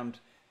around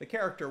the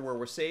character where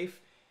we're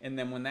safe, and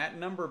then when that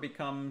number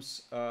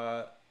becomes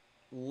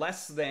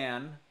less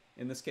than,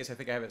 in this case I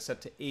think I have it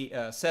set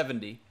to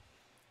 70,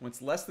 when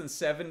it's less than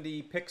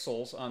 70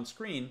 pixels on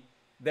screen,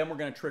 then we're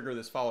going to trigger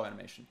this follow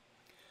animation.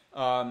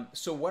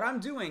 So what I'm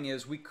doing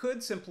is we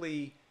could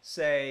simply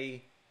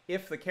say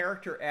if the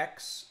character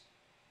X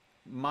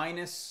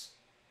minus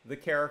the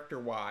character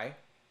Y,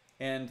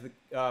 and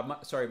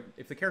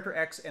if the character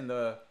X and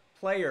the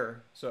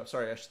player, so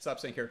sorry, I should stop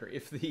saying character.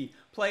 If the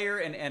player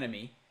and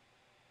enemy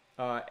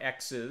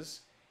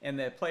X's and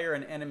the player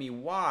and enemy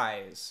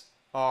Y's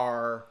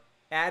are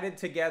added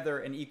together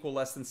and equal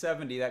less than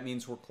 70, that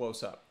means we're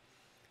close up.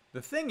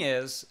 The thing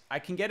is, I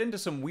can get into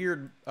some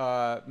weird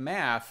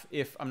math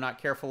if I'm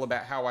not careful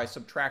about how I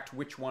subtract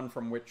which one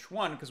from which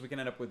one, because we can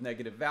end up with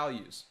negative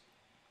values.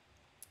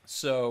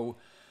 So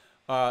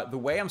the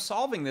way I'm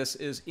solving this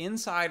is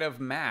inside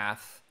of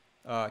math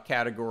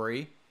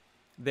category,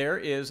 there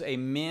is a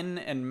min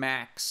and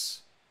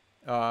max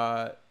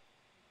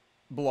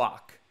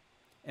block.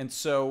 And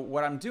so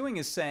what I'm doing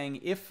is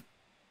saying if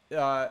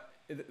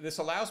this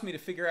allows me to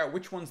figure out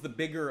which one's the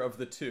bigger of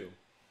the two.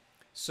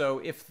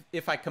 So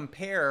if I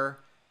compare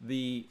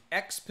the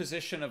X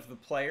position of the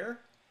player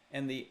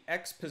and the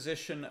X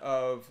position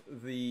of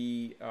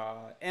the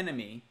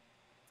enemy,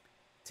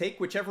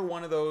 take whichever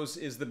one of those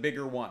is the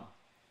bigger one.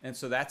 And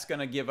so that's going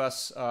to give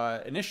us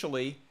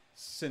initially,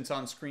 since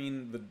on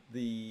screen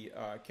the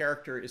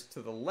character is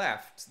to the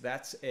left,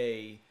 that's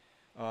a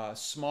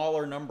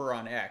smaller number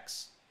on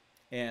X,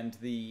 and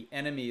the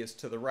enemy is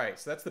to the right.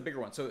 So that's the bigger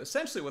one. So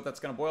essentially what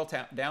that's going to boil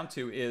down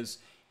to is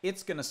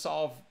it's going to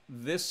solve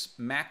this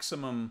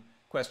maximum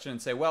question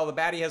and say, well, the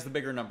baddie has the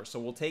bigger number. So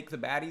we'll take the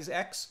baddie's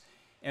X,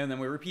 and then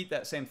we repeat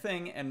that same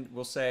thing, and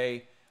we'll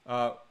say,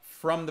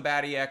 from the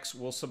baddie X,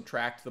 we'll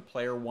subtract the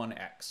player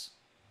 1X.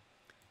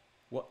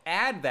 We'll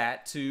add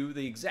that to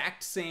the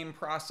exact same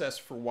process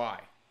for Y.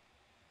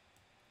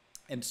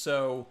 And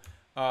so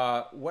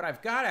what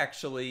I've got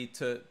actually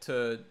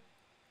to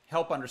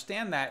help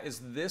understand that is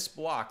this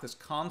block, this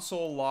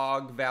console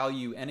log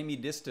value enemy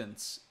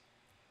distance,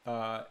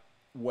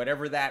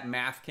 whatever that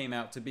math came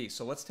out to be.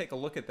 So let's take a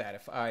look at that.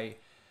 If I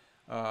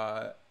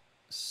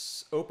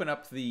open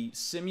up the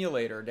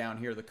simulator down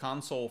here, the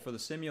console for the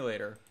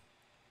simulator,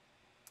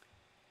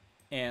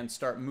 and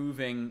start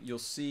moving, you'll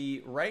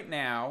see right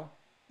now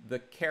the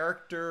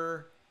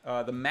character,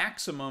 the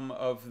maximum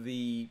of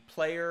the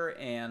player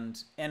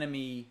and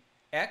enemy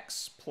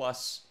X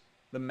plus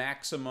the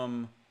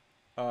maximum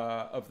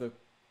of the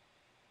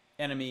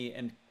enemy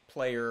and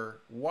player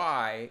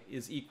Y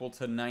is equal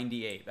to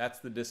 98. That's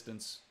the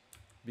distance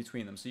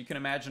between them. So you can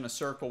imagine a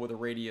circle with a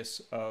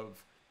radius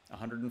of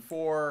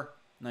 104,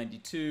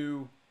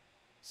 92,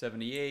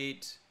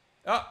 78.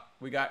 Oh,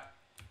 we got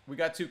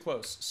too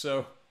close.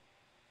 So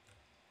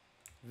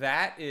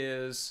that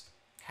is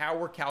how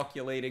we're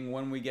calculating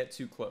when we get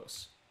too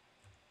close.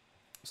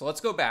 So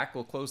let's go back.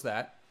 We'll close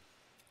that.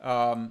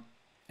 And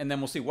then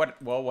we'll see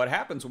what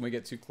happens when we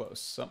get too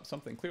close.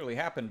 Something clearly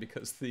happened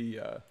because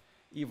the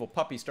evil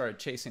puppy started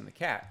chasing the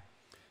cat.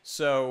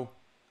 So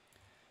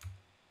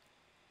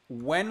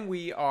when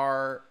we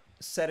are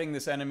setting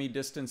this enemy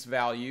distance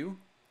value,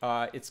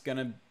 it's going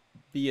to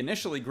be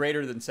initially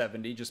greater than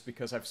 70 just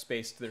because I've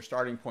spaced their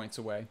starting points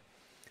away.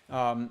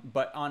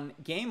 But on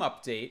game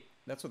update,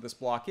 that's what this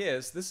block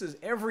is. This is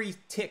every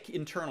tick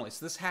internally.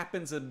 So this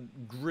happens a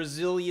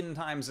gazillion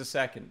times a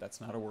second.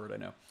 That's not a word, I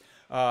know.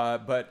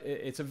 But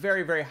it's a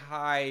very, very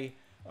high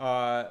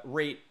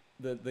rate,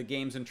 the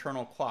game's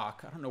internal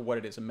clock. I don't know what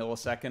it is, a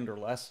millisecond or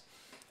less.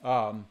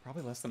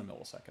 Probably less than a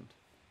millisecond.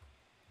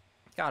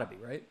 Gotta be,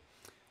 right?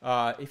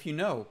 If you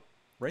know,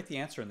 write the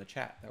answer in the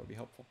chat. That would be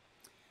helpful.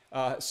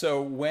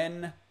 So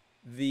when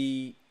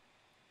the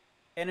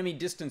enemy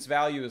distance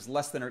value is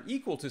less than or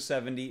equal to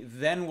 70,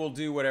 then we'll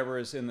do whatever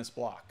is in this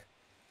block.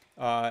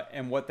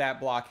 And what that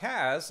block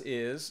has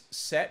is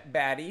set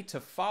baddie to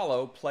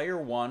follow player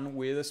 1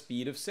 with a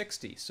speed of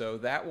 60. So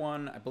that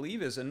one, I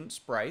believe, is in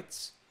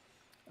sprites.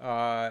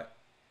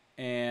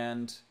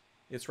 And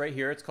it's right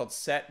here. It's called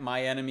set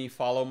my enemy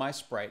follow my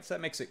sprites.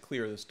 That makes it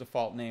clear, this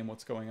default name,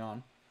 what's going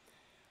on.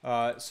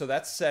 So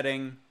that's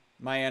setting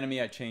my enemy.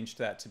 I changed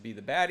that to be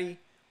the baddie.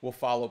 We'll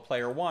follow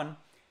player 1.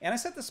 And I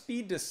set the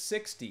speed to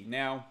 60.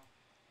 Now,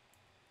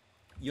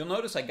 you'll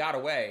notice I got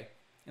away.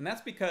 And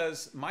that's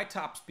because my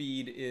top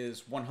speed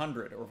is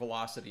 100, or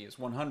velocity is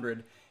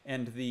 100,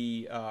 and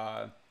the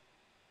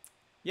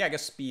yeah, I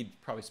guess speed,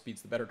 probably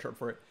speed's the better term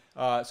for it.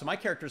 So my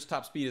character's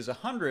top speed is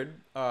 100,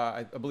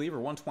 I believe, or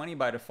 120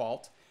 by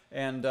default.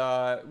 And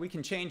we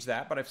can change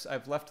that, but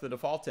I've left the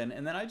default in.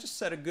 And then I just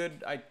set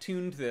I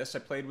tuned this, I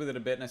played with it a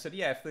bit, and I said,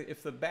 yeah,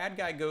 if the bad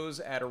guy goes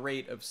at a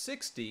rate of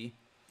 60,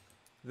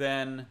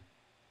 then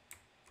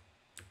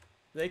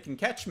they can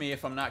catch me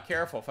if I'm not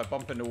careful. If I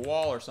bump into a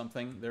wall or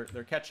something,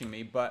 they're catching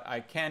me, but I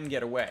can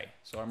get away,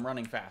 so I'm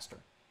running faster.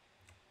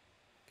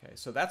 Okay,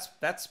 so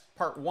that's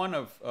part one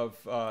of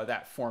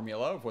that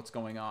formula of what's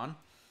going on.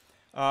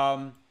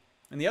 And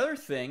the other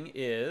thing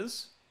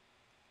is,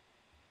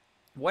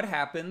 what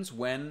happens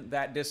when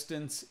that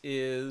distance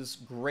is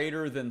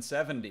greater than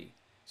 70?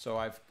 So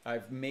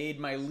I've made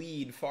my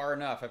lead far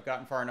enough. I've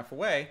gotten far enough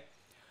away.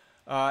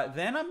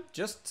 Then I'm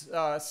just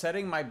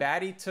setting my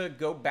baddie to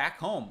go back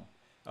home.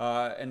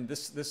 And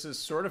this is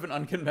sort of an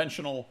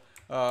unconventional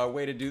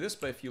way to do this.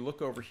 But if you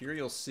look over here,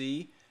 you'll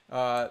see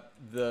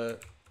the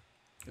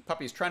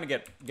puppy's trying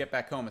to get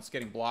back home. It's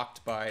getting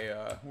blocked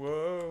by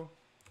whoa.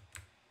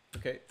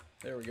 Okay.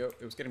 There we go.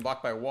 It was getting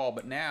blocked by a wall,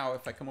 but now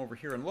if I come over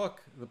here and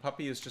look, the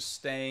puppy is just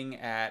staying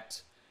at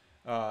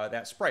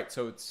that sprite.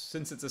 So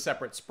since it's a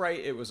separate sprite,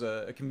 it was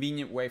a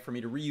convenient way for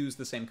me to reuse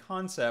the same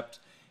concept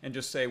and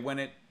just say when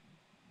it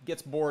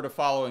gets bored of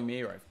following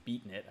me, or I've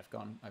beaten it, I've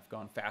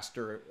gone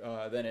faster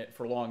than it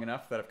for long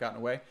enough that I've gotten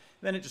away,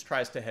 then it just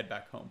tries to head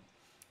back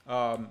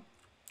home.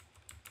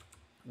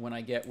 When I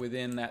get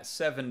within that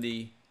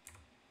 70,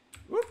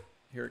 whoop,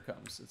 here it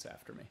comes. It's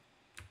after me.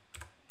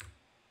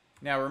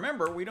 Now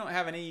remember, we don't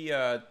have any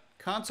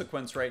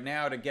consequence right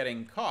now to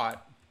getting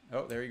caught.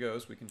 Oh, there he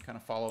goes. We can kind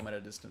of follow him at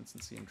a distance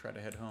and see him try to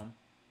head home.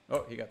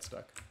 Oh, he got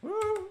stuck.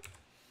 Woo!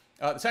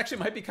 This actually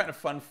might be kind of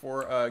fun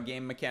for a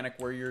game mechanic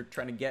where you're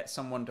trying to get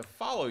someone to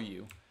follow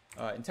you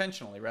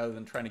intentionally rather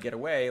than trying to get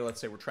away. Let's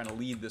say we're trying to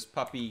lead this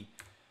puppy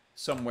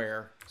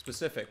somewhere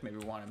specific. Maybe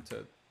we want him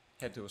to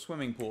head to a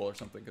swimming pool or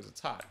something because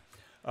it's hot.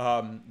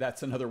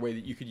 That's another way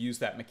that you could use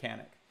that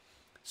mechanic.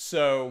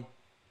 So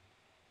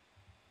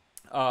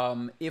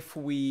if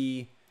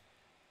we,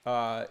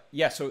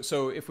 yeah,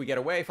 so if we get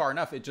away far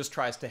enough, it just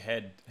tries to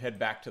head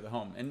back to the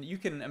home. And you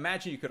can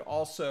imagine you could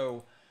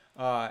also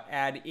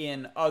add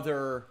in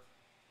other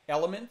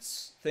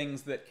elements,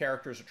 things that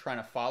characters are trying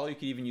to follow. You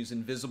could even use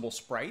invisible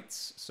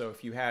sprites. So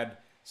if you had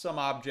some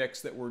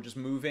objects that were just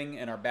moving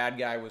and our bad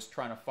guy was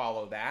trying to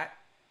follow that,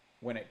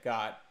 when it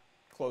got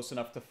close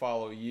enough to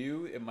follow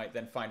you, it might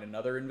then find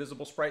another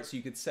invisible sprite. So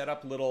you could set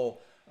up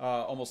little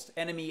almost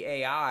enemy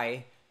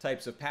AI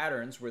types of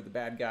patterns where the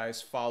bad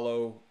guys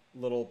follow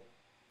little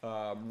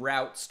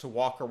routes to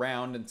walk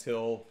around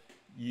until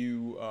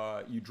you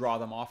draw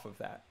them off of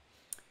that.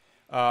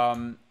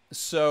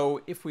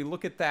 So if we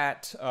look at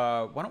that,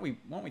 why don't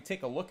we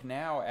take a look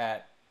now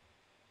at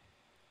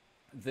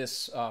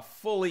this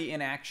fully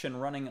in action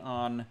running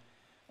on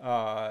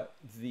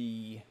let's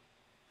see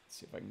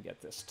if I can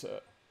get this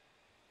to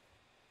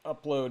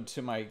upload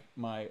to my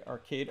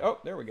arcade. Oh,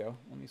 there we go.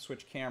 Let me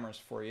switch cameras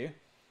for you.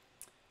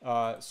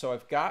 So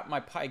I've got my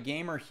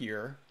Pygamer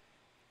here,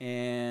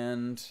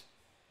 and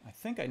I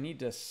think I need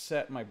to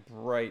set my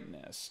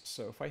brightness.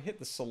 So if I hit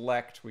the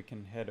select, we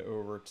can head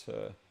over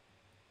to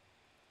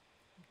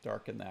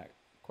darken that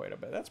quite a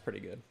bit. That's pretty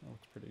good. That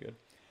looks pretty good.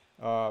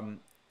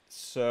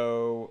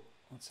 So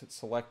let's hit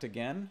select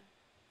again,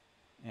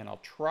 and I'll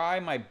try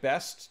my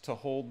best to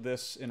hold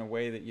this in a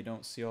way that you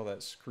don't see all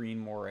that screen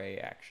moire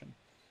action.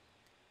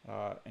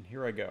 And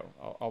here I go.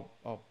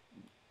 I'll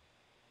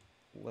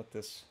let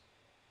this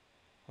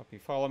puppy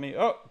follow me.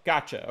 Oh,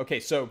 gotcha. Okay,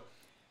 so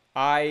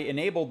I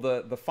enabled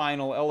the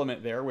final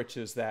element there, which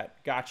is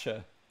that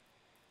gotcha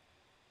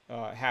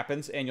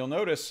happens. And you'll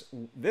notice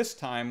this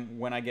time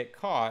when I get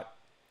caught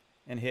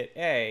and hit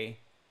A,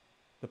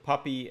 the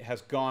puppy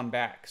has gone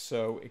back.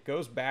 So it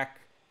goes back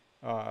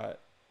to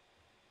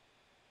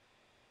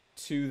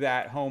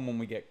that home when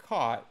we get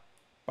caught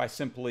by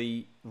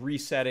simply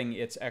resetting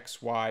its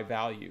XY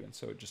value. And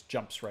so it just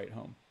jumps right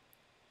home.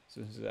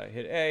 So as I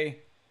hit A,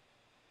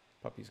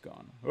 puppy's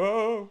gone.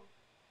 Whoa!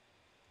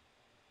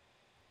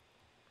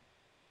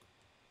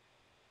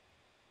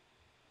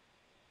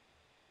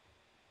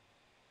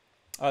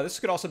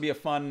 This could also be a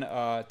fun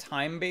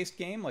time-based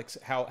game, like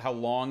how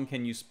long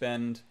can you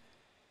spend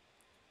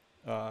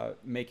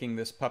making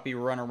this puppy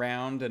run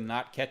around and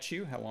not catch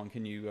you? How long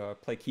can you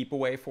play keep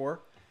away for?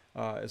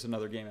 Is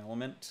another game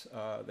element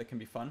that can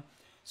be fun.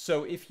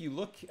 So if you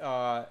look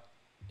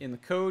in the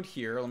code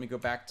here, let me go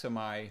back to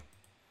my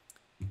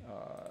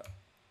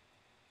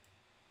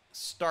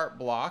start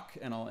block,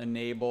 and I'll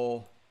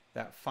enable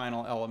that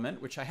final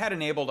element, which I had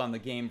enabled on the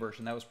game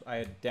version. I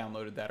had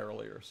downloaded that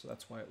earlier, so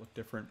that's why it looked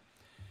different.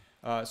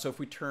 So if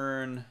we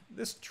turn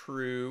this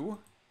true,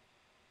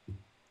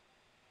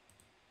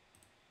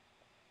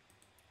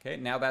 okay,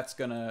 now that's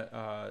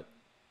gonna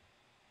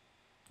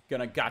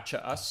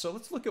gotcha us. So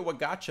let's look at what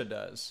gotcha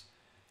does.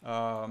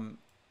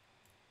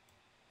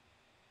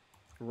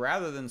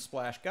 Rather than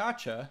splash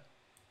gotcha,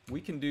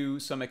 we can do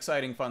some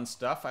exciting, fun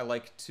stuff. I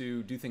like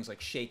to do things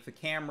like shake the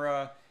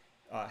camera,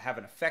 have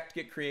an effect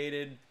get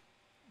created,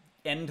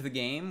 end the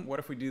game. What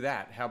if we do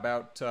that? How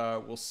about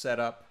we'll set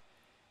up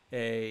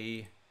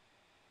a...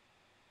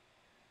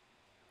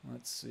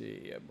 Let's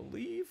see, I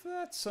believe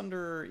that's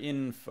under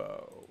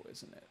info,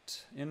 isn't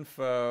it?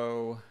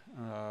 Info,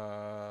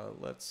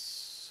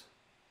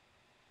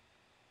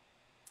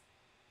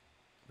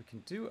 we can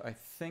do, I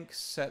think,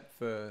 set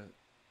the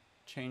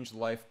change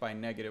life by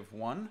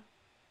 -1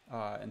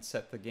 and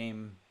set the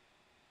game,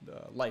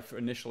 the life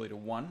initially to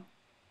 1.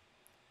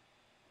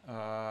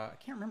 I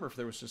can't remember if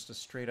there was just a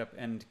straight up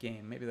end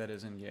game. Maybe that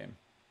is in game.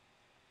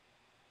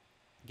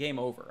 Game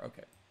over,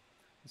 okay.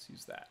 Let's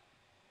use that.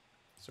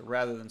 So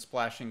rather than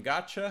splashing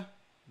gotcha,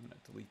 I'm going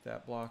to delete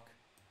that block.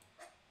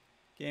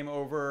 Game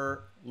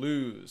over,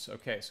 lose.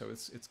 Okay, so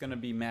it's going to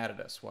be mad at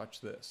us.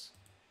 Watch this.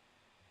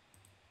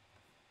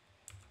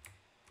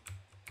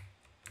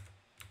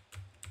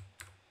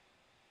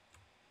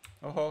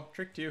 Oh,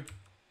 tricked you.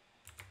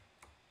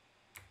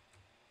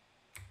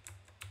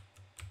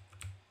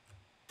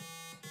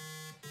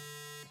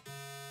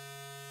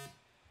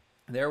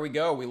 There we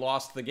go. We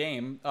lost the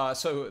game.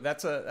 So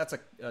that's a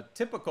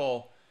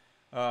typical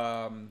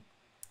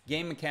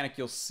game mechanic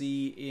you'll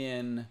see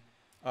in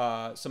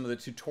some of the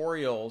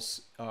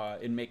tutorials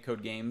in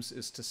MakeCode games,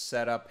 is to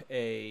set up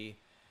a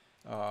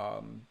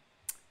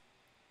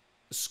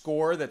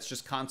score that's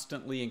just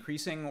constantly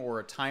increasing, or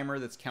a timer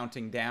that's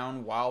counting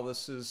down while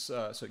this is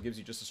so it gives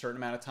you just a certain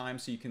amount of time,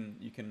 so you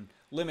can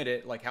limit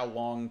it, like how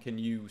long can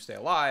you stay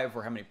alive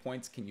or how many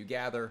points can you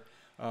gather.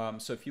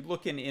 So if you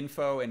look in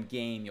info and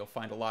game, you'll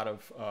find a lot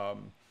of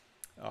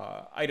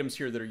items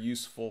here that are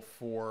useful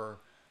for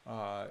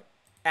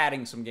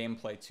adding some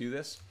gameplay to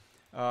this.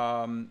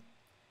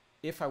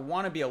 If I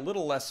want to be a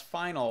little less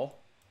final,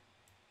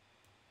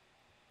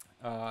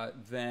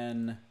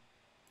 then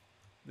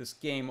this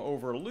game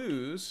over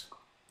lose,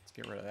 let's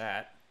get rid of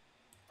that.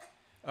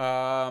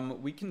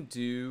 We can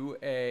do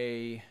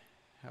a,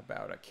 how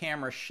about a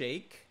camera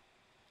shake?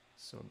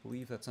 So I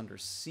believe that's under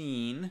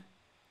scene.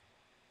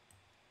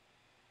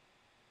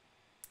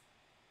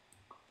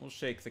 We'll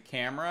shake the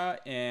camera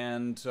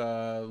and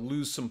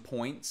lose some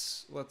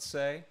points, let's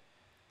say.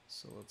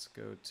 So let's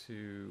go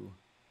to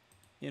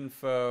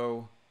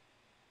info,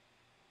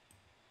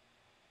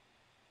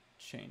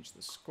 change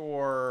the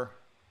score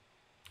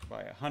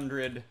by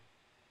 100.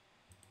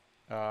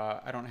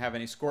 I don't have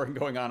any scoring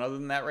going on other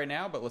than that right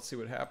now, but let's see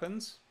what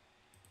happens.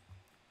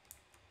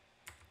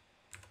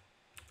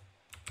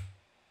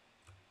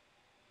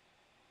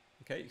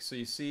 Okay, so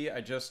you see, I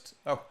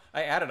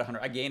added 100.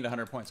 I gained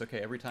 100 points. Okay,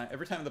 every time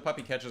the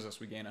puppy catches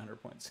us, we gain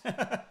 100 points.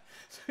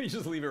 So you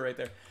just leave it right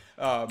there.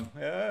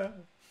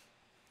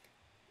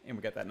 And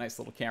we got that nice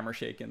little camera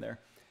shake in there.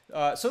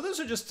 So those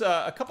are just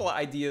a couple of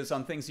ideas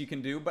on things you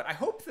can do, but I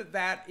hope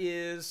that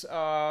is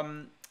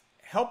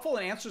helpful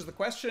and answers the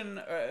question.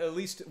 At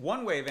least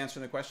one way of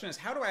answering the question is,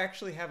 how do I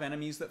actually have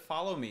enemies that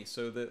follow me?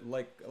 So that,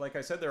 like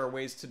I said, there are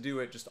ways to do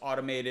it, just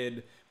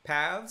automated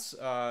paths,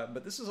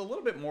 but this is a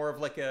little bit more of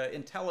like an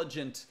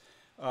intelligent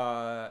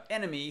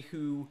enemy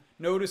who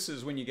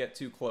notices when you get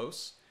too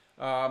close.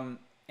 And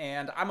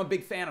I'm a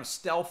big fan of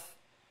stealth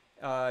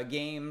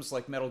games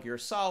like Metal Gear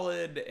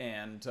Solid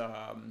and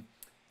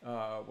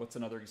what's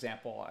another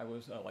example? I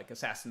was like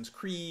Assassin's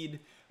Creed,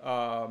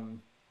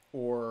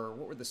 or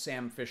what were the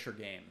Sam Fisher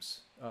games?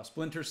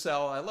 Splinter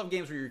Cell. I love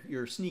games where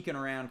you're sneaking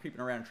around,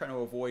 creeping around, trying to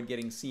avoid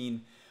getting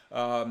seen.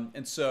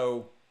 And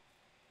so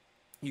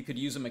you could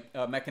use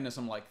a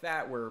mechanism like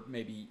that, where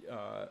maybe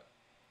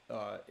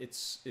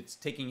it's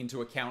taking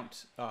into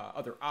account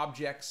other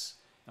objects,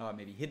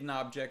 maybe hidden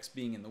objects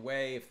being in the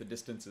way. If the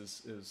distance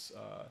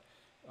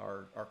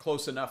are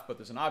close enough, but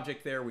there's an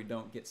object there, we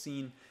don't get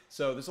seen.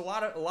 So there's a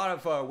lot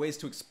of ways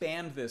to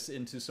expand this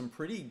into some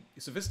pretty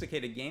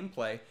sophisticated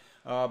gameplay.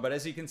 But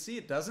as you can see,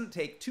 it doesn't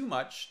take too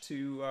much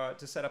to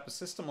set up a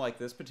system like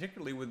this,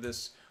 particularly with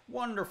this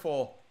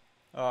wonderful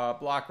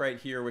block right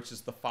here, which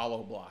is the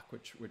follow block,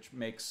 which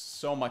makes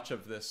so much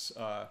of this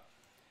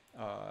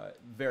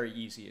very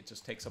easy. It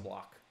just takes a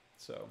block.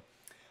 So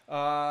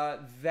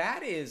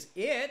that is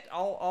it.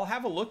 I'll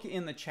have a look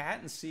in the chat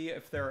and see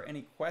if there are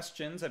any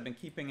questions. I've been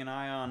keeping an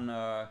eye on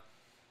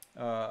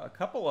a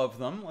couple of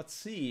them. Let's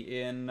see,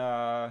 in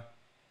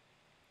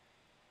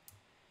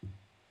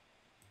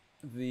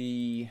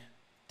the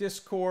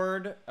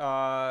Discord,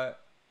 there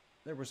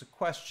was a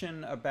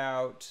question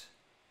about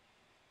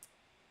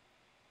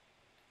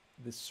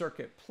the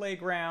Circuit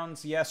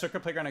Playgrounds. Yeah,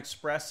 Circuit Playground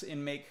Express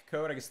in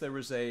MakeCode. I guess there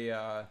was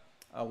a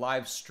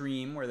live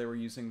stream where they were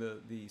using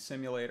the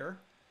simulator.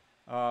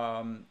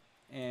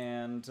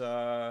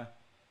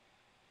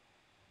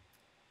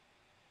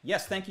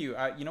 Yes, thank you.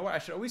 You know what? I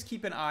should always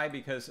keep an eye,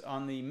 because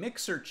on the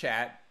Mixer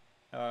chat,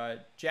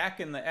 Jack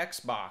in the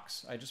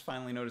Xbox, I just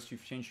finally noticed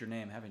you've changed your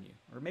name, haven't you?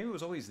 Or maybe it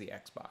was always the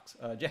Xbox.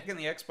 Jack in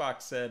the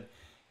Xbox said,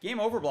 game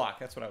over block.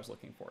 That's what I was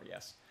looking for,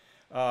 yes.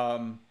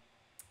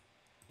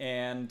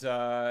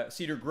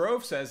 Cedar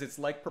Grove says it's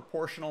like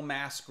proportional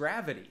mass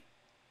gravity.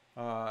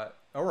 All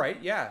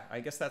right, yeah, I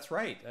guess that's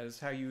right. That is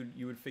how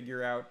you would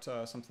figure out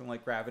something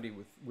like gravity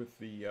with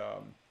the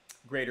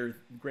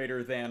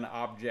greater than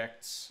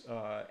objects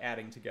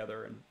adding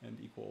together and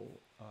equal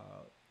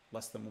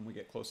less than when we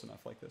get close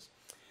enough like this.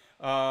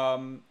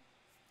 All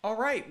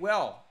right,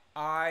 well,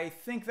 I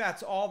think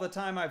that's all the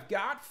time I've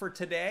got for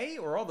today,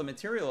 or all the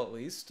material at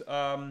least.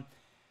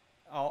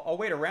 I'll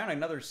wait around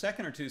another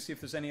second or two to see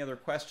if there's any other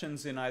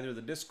questions in either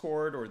the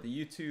Discord or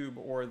the YouTube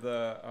or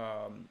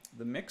the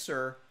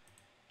Mixer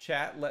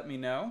chat. Let me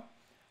know.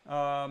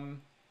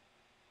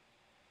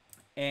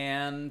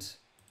 And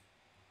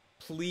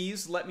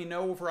please let me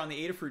know over on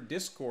the Adafruit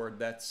Discord.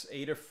 That's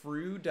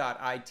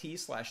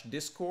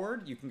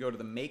adafruit.it/discord. You can go to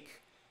the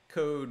Make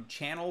Code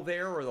channel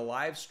there, or the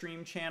live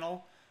stream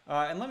channel.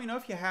 And let me know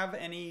if you have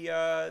any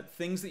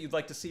things that you'd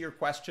like to see, or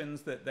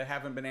questions that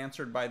haven't been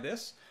answered by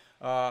this.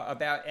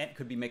 About, it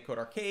could be MakeCode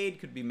Arcade,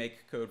 could be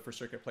MakeCode for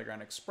Circuit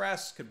Playground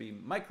Express, could be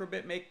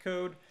Microbit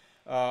MakeCode.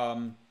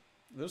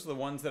 Those are the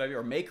ones that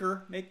or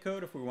Maker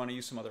MakeCode if we want to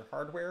use some other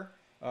hardware.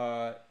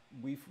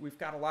 We've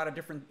got a lot of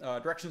different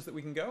directions that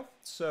we can go.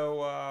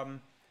 So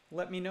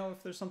let me know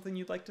if there's something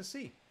you'd like to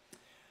see.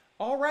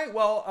 All right,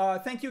 well,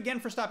 thank you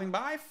again for stopping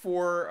by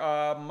for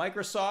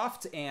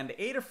Microsoft and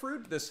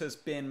Adafruit. This has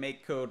been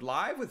MakeCode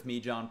Live with me,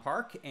 John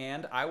Park,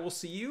 and I will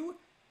see you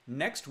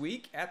next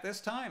week at this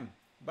time.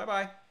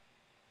 Bye-bye.